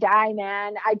 live or die,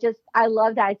 man. I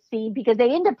love that scene because they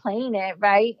end up playing it,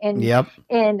 right? In the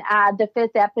 5th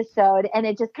episode. And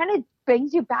it just kind of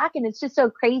brings you back. And it's just so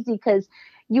crazy because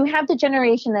you have the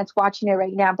generation that's watching it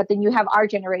right now, but then you have our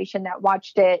generation that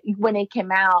watched it when it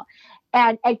came out.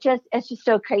 And it's just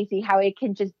so crazy how it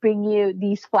can just bring you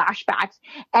these flashbacks.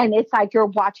 And it's like you're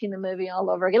watching the movie all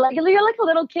over again. Like you're like a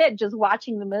little kid just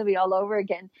watching the movie all over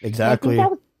again. Exactly.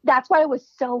 That's why it was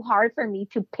so hard for me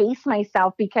to pace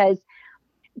myself, because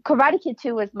Karate Kid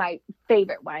 2 was my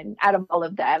favorite one out of all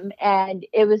of them. And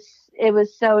it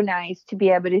was so nice to be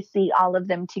able to see all of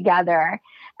them together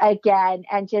again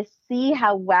and just see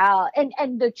how well,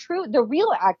 and the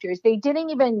real actors, they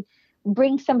didn't even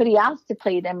bring somebody else to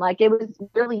play them. Like it was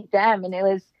really them. And it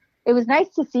was nice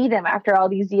to see them after all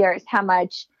these years, how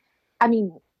much,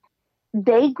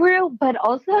 they grew, but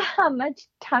also how much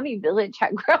Tommy Village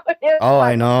had grown.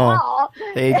 I know. Mall.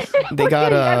 They got It's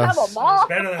better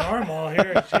than our mall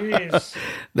here. Jeez.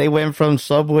 They went from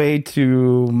Subway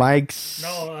to Mike's.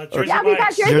 No, we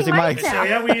got Jersey Mike's now. So,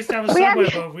 yeah, we used to have a Subway,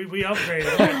 but we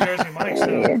upgraded. We got Jersey Mike's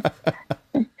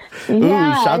now.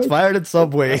 Ooh, shots fired at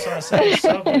Subway. That's what I said,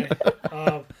 Subway.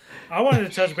 I wanted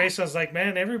to touch base. I was like,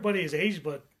 man, everybody is aged,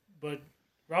 but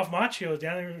Ralph Macchio,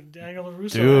 Daniel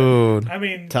LaRusso.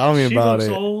 Dude, tell me about it. She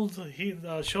looks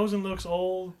old. Chosen looks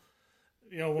old.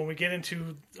 When we get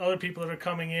into other people that are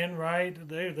coming in, right?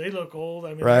 They look old.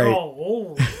 They're all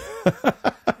old.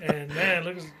 And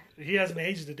man, he hasn't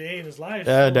aged a day in his life.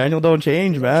 Yeah, so Daniel don't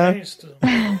change, man.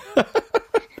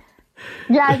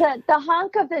 Yeah, the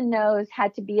honk of the nose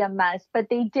had to be a must, but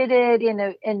they did it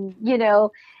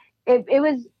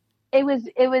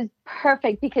it was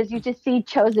perfect because you just see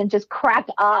Chosen just crack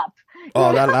up.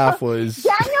 Oh, that laugh was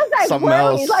Daniel's like something worried.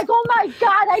 else. He's like, oh my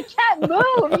God, I can't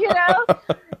move,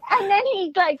 And then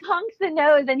he like honks the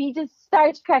nose and he just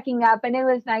starts cracking up. And it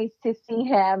was nice to see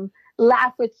him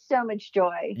laugh with so much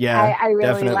joy. Yeah, I really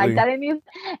definitely like that.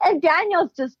 And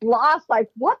Daniel's just lost, like,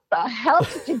 what the hell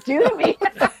did you do to me?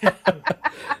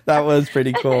 That was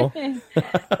pretty cool.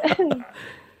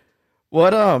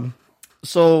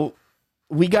 So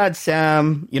we got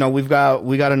Sam, we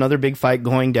got another big fight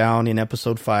going down in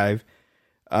episode 5.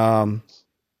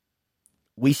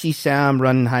 We see Sam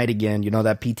run and hide again.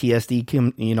 That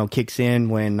PTSD kicks in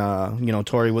when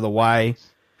Tori with a Y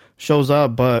shows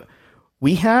up, but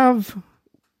we have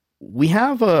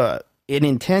an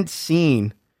intense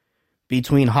scene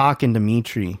between Hawk and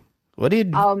Dimitri. What did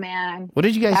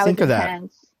you guys think of that?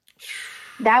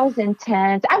 That was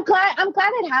intense. I'm glad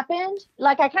it happened.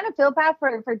 Like, I kind of feel bad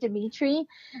for Dimitri,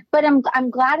 but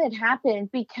I'm glad it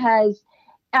happened because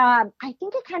I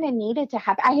think it kind of needed to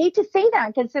happen. I hate to say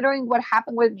that considering what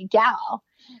happened with Miguel,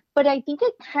 but I think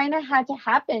it kind of had to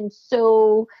happen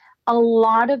so a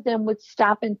lot of them would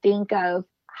stop and think of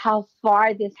how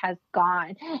far this has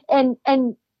gone.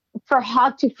 And for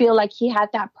Hawk to feel like he had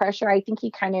that pressure, I think he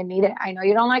kind of needed. I know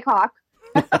you don't like Hawk.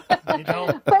 You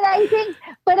don't. But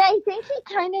I think he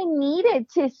kind of needed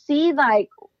to see, like,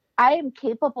 I am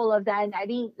capable of that. And I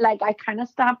kind of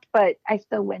stopped, but I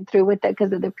still went through with it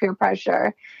because of the peer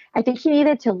pressure. I think he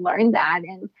needed to learn that.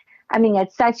 And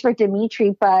it sucks for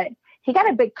Dimitri, but he got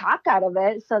a big cock out of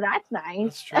it. So that's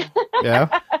nice. That's true.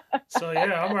 Yeah. So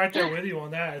yeah, I'm right there with you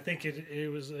on that. I think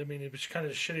it was kind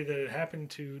of shitty that it happened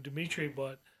to Dimitri,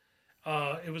 but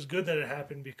it was good that it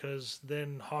happened because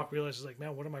then Hawk realizes, like,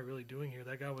 man, what am I really doing here?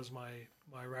 That guy was my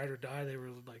ride or die. They were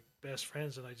like best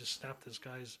friends, and I just snapped this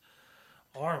guy's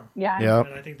arm. Yeah. Yep.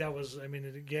 And I think that was,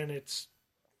 again, it's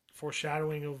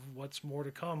foreshadowing of what's more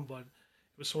to come, but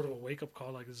it was sort of a wake up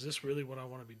call. Like, is this really what I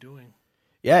want to be doing?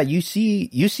 Yeah, you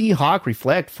see Hawk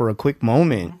reflect for a quick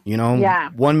moment. Yeah.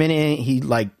 1 minute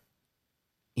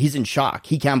he's in shock.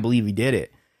 He can't believe he did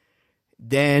it.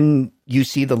 Then you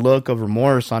see the look of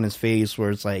remorse on his face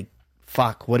where it's like,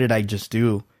 fuck, what did I just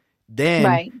do?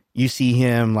 Then you see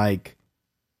him like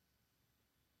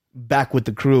back with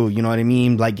the crew, you know what I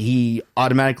mean? Like, he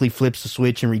automatically flips the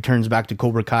switch and returns back to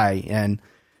Cobra Kai, and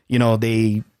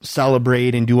they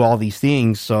celebrate and do all these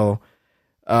things. So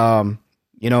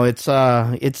it's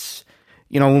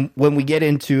when we get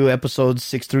into episodes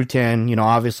 6 through 10,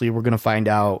 obviously we're going to find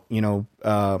out,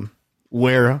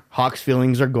 where Hawk's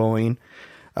feelings are going.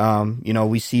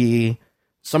 We see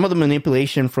some of the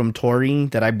manipulation from Tori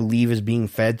that I believe is being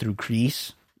fed through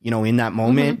Kreese, in that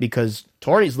moment, because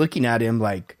Tori's looking at him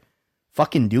like,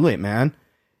 fucking do it, man.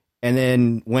 And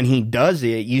then when he does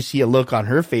it, you see a look on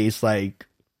her face like,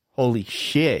 holy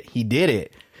shit, he did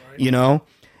it, right.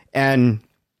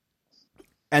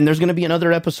 And there's going to be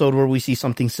another episode where we see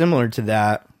something similar to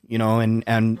that,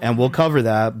 and we'll cover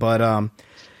that. But,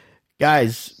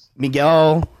 guys,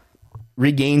 Miguel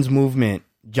regains movement.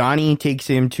 Johnny takes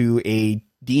him to a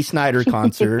D. Snyder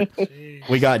concert.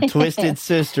 We got Twisted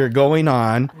Sister going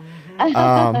on.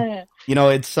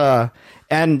 It's,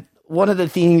 and one of the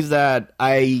things that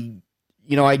I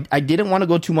didn't want to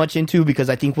go too much into because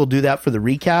I think we'll do that for the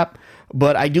recap,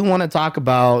 but I do want to talk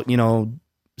about,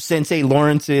 Sensei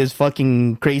Lawrence's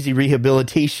fucking crazy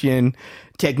rehabilitation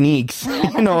techniques,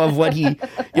 of what he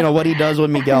does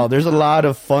with Miguel. There's a lot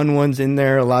of fun ones in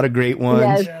there, a lot of great ones.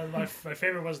 Yes. Yeah, my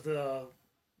favorite was the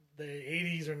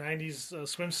 80s or 90s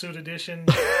swimsuit edition.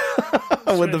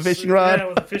 With the fishing rod? Yeah,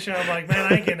 with the fishing rod. I'm like,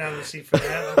 man, I ain't getting out of the seat for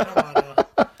that. Like, come on now.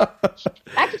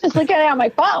 I could just look at it on my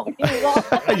phone.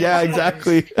 Yeah,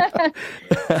 exactly.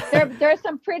 There's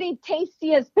some pretty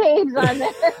tastiest babes on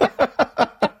there.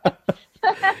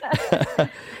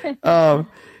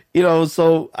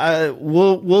 So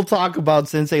we'll talk about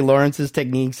Sensei Lawrence's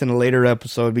techniques in a later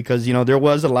episode because, there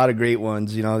was a lot of great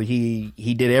ones. He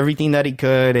did everything that he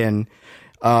could, and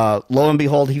lo and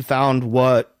behold, he found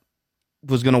what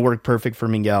was going to work perfect for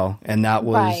Miguel, and that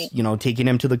was, taking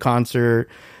him to the concert.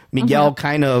 Miguel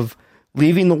kind of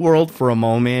leaving the world for a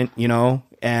moment,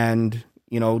 and,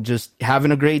 just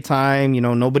having a great time,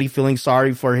 nobody feeling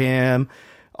sorry for him.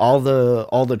 All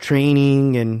the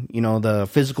training and, the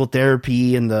physical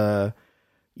therapy and the,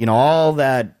 all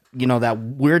that, that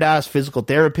weird ass physical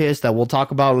therapist that we'll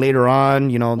talk about later on,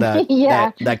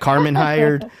 that Carmen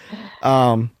hired.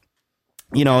 I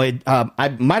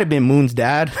might have been Moon's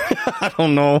dad. I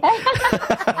don't know.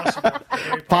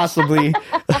 Possibly.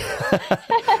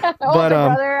 But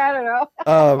brother, I don't know.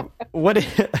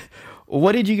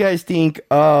 what did you guys think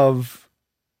of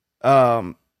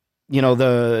the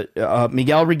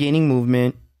Miguel regaining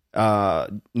movement,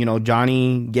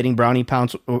 Johnny getting brownie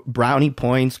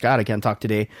points. God, I can't talk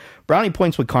today. Brownie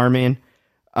points with Carmen.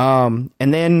 And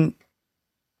then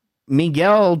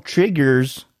Miguel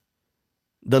triggers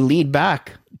the lead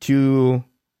back to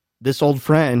this old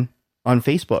friend on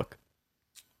Facebook.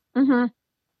 Mm-hmm.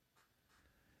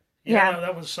 Yeah,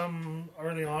 that was some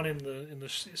early on in the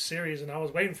series, and I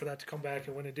was waiting for that to come back.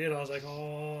 And when it did, I was like,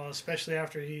 oh, especially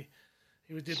after he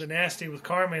did the nasty with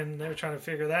Carmen. They were trying to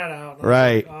figure that out. And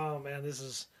right. Like, oh man,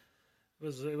 it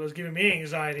was giving me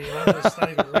anxiety. It's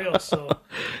not even real. So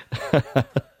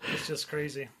it's just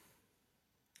crazy.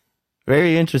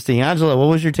 Very interesting, Angela. What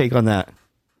was your take on that?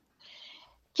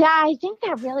 Yeah, I think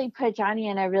that really put Johnny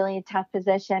in a really tough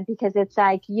position because it's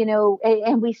like,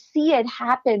 and we see it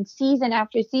happen season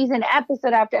after season,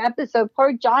 episode after episode.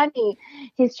 Poor Johnny,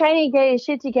 he's trying to get his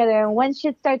shit together. And when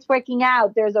shit starts working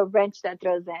out, there's a wrench that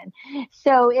throws in.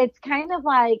 So it's kind of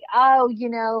like,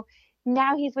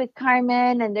 now he's with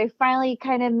Carmen and they finally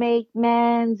kind of make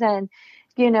amends and,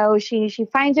 she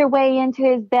finds her way into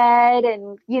his bed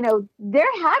and,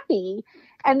 they're happy.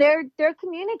 And they're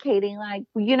communicating like,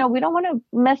 we don't want to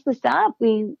mess this up.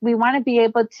 We want to be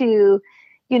able to,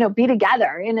 be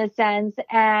together in a sense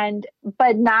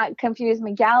but not confuse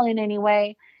Miguel in any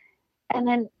way. And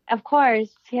then of course,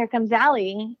 here comes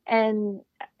Allie and,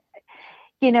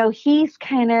 he's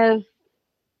kind of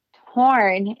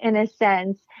torn in a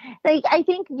sense. Like, I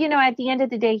think, at the end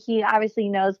of the day, he obviously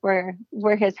knows where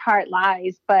his heart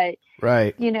lies, but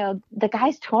right. The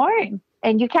guy's torn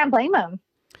and you can't blame him.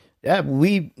 Yeah,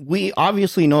 we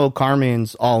obviously know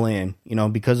Carmen's all in,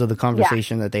 because of the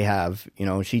conversation that they have.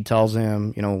 She tells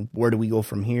him, where do we go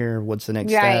from here? What's the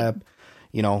next step?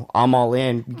 I'm all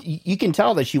in. You can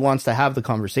tell that she wants to have the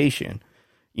conversation,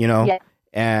 Yeah.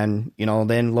 And,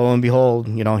 then lo and behold,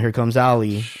 here comes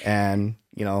Allie. And,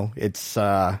 it's,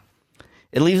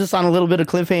 it leaves us on a little bit of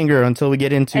cliffhanger until we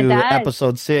get into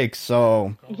episode 6.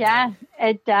 So. Yeah,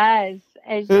 it does.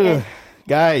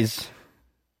 Guys.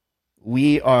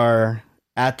 We are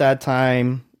at that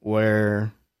time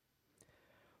where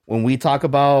when we talk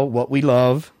about what we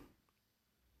love,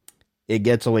 it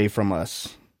gets away from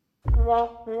us.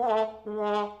 The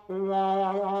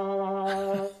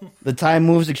time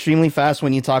moves extremely fast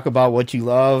when you talk about what you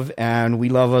love, and we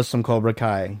love us some Cobra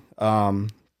Kai. A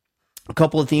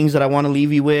couple of things that I want to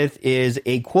leave you with is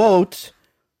a quote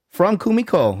from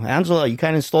Kumiko. Angela, you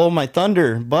kind of stole my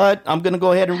thunder, but I'm going to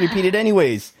go ahead and repeat it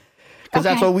anyways. Because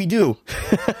that's what we do.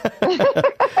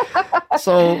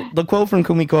 So the quote from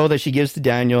Kumiko that she gives to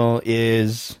Daniel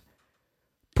is,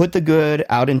 Put the good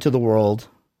out into the world,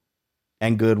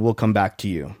 and good will come back to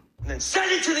you. And then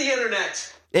send it to the internet.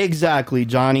 Exactly,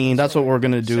 Johnny. That's what we're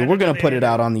going to do. We're going to put it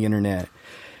out on the internet.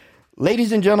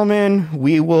 Ladies and gentlemen,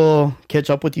 we will catch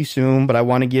up with you soon, but I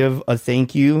want to give a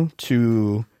thank you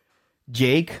to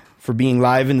Jake for being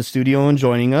live in the studio and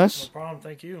joining us. No problem.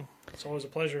 Thank you. It's always a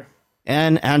pleasure.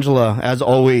 And Angela, as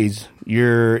always,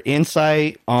 your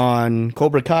insight on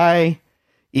Cobra Kai.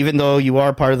 Even though you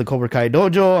are part of the Cobra Kai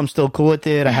dojo, I'm still cool with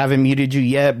it. I haven't muted you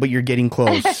yet, but you're getting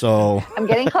close. So I'm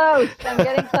getting close.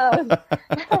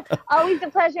 Always a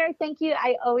pleasure. Thank you.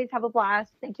 I always have a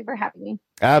blast. Thank you for having me.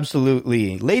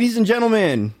 Absolutely. Ladies and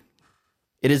gentlemen,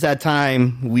 it is that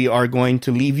time. We are going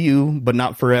to leave you, but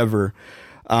not forever.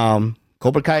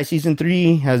 Cobra Kai Season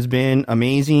 3 has been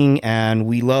amazing, and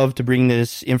we love to bring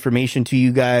this information to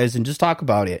you guys and just talk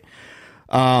about it.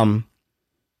 Follow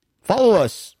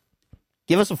us.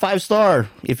 Give us a 5-star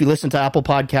if you listen to Apple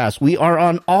Podcasts. We are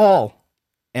on all,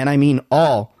 and I mean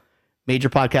all, major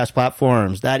podcast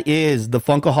platforms. That is the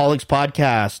Funkaholiks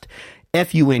Podcast.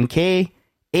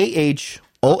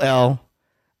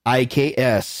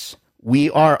 FUNKAHOLIKS. We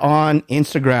are on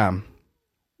Instagram.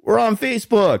 We're on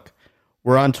Facebook.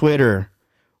 We're on Twitter.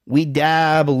 We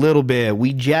dab a little bit.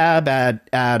 We jab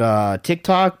at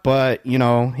TikTok, but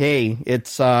hey,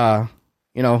 it's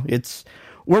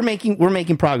we're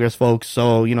making progress, folks.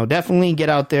 So, definitely get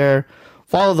out there,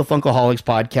 follow the Funkaholiks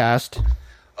Podcast.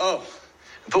 Oh,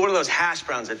 put one of those hash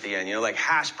browns at the end, like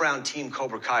hash brown Team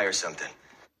Cobra Kai or something.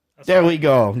 There we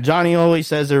go. Johnny always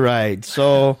says it right.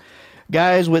 So,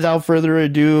 guys, without further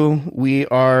ado, we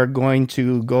are going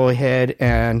to go ahead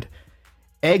and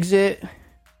exit,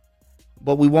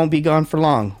 but we won't be gone for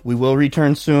long. We will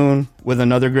return soon with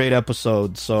another great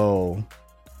episode. So,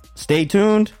 stay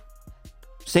tuned.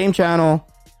 Same channel.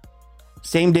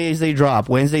 Same days they drop,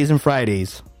 Wednesdays and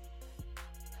Fridays.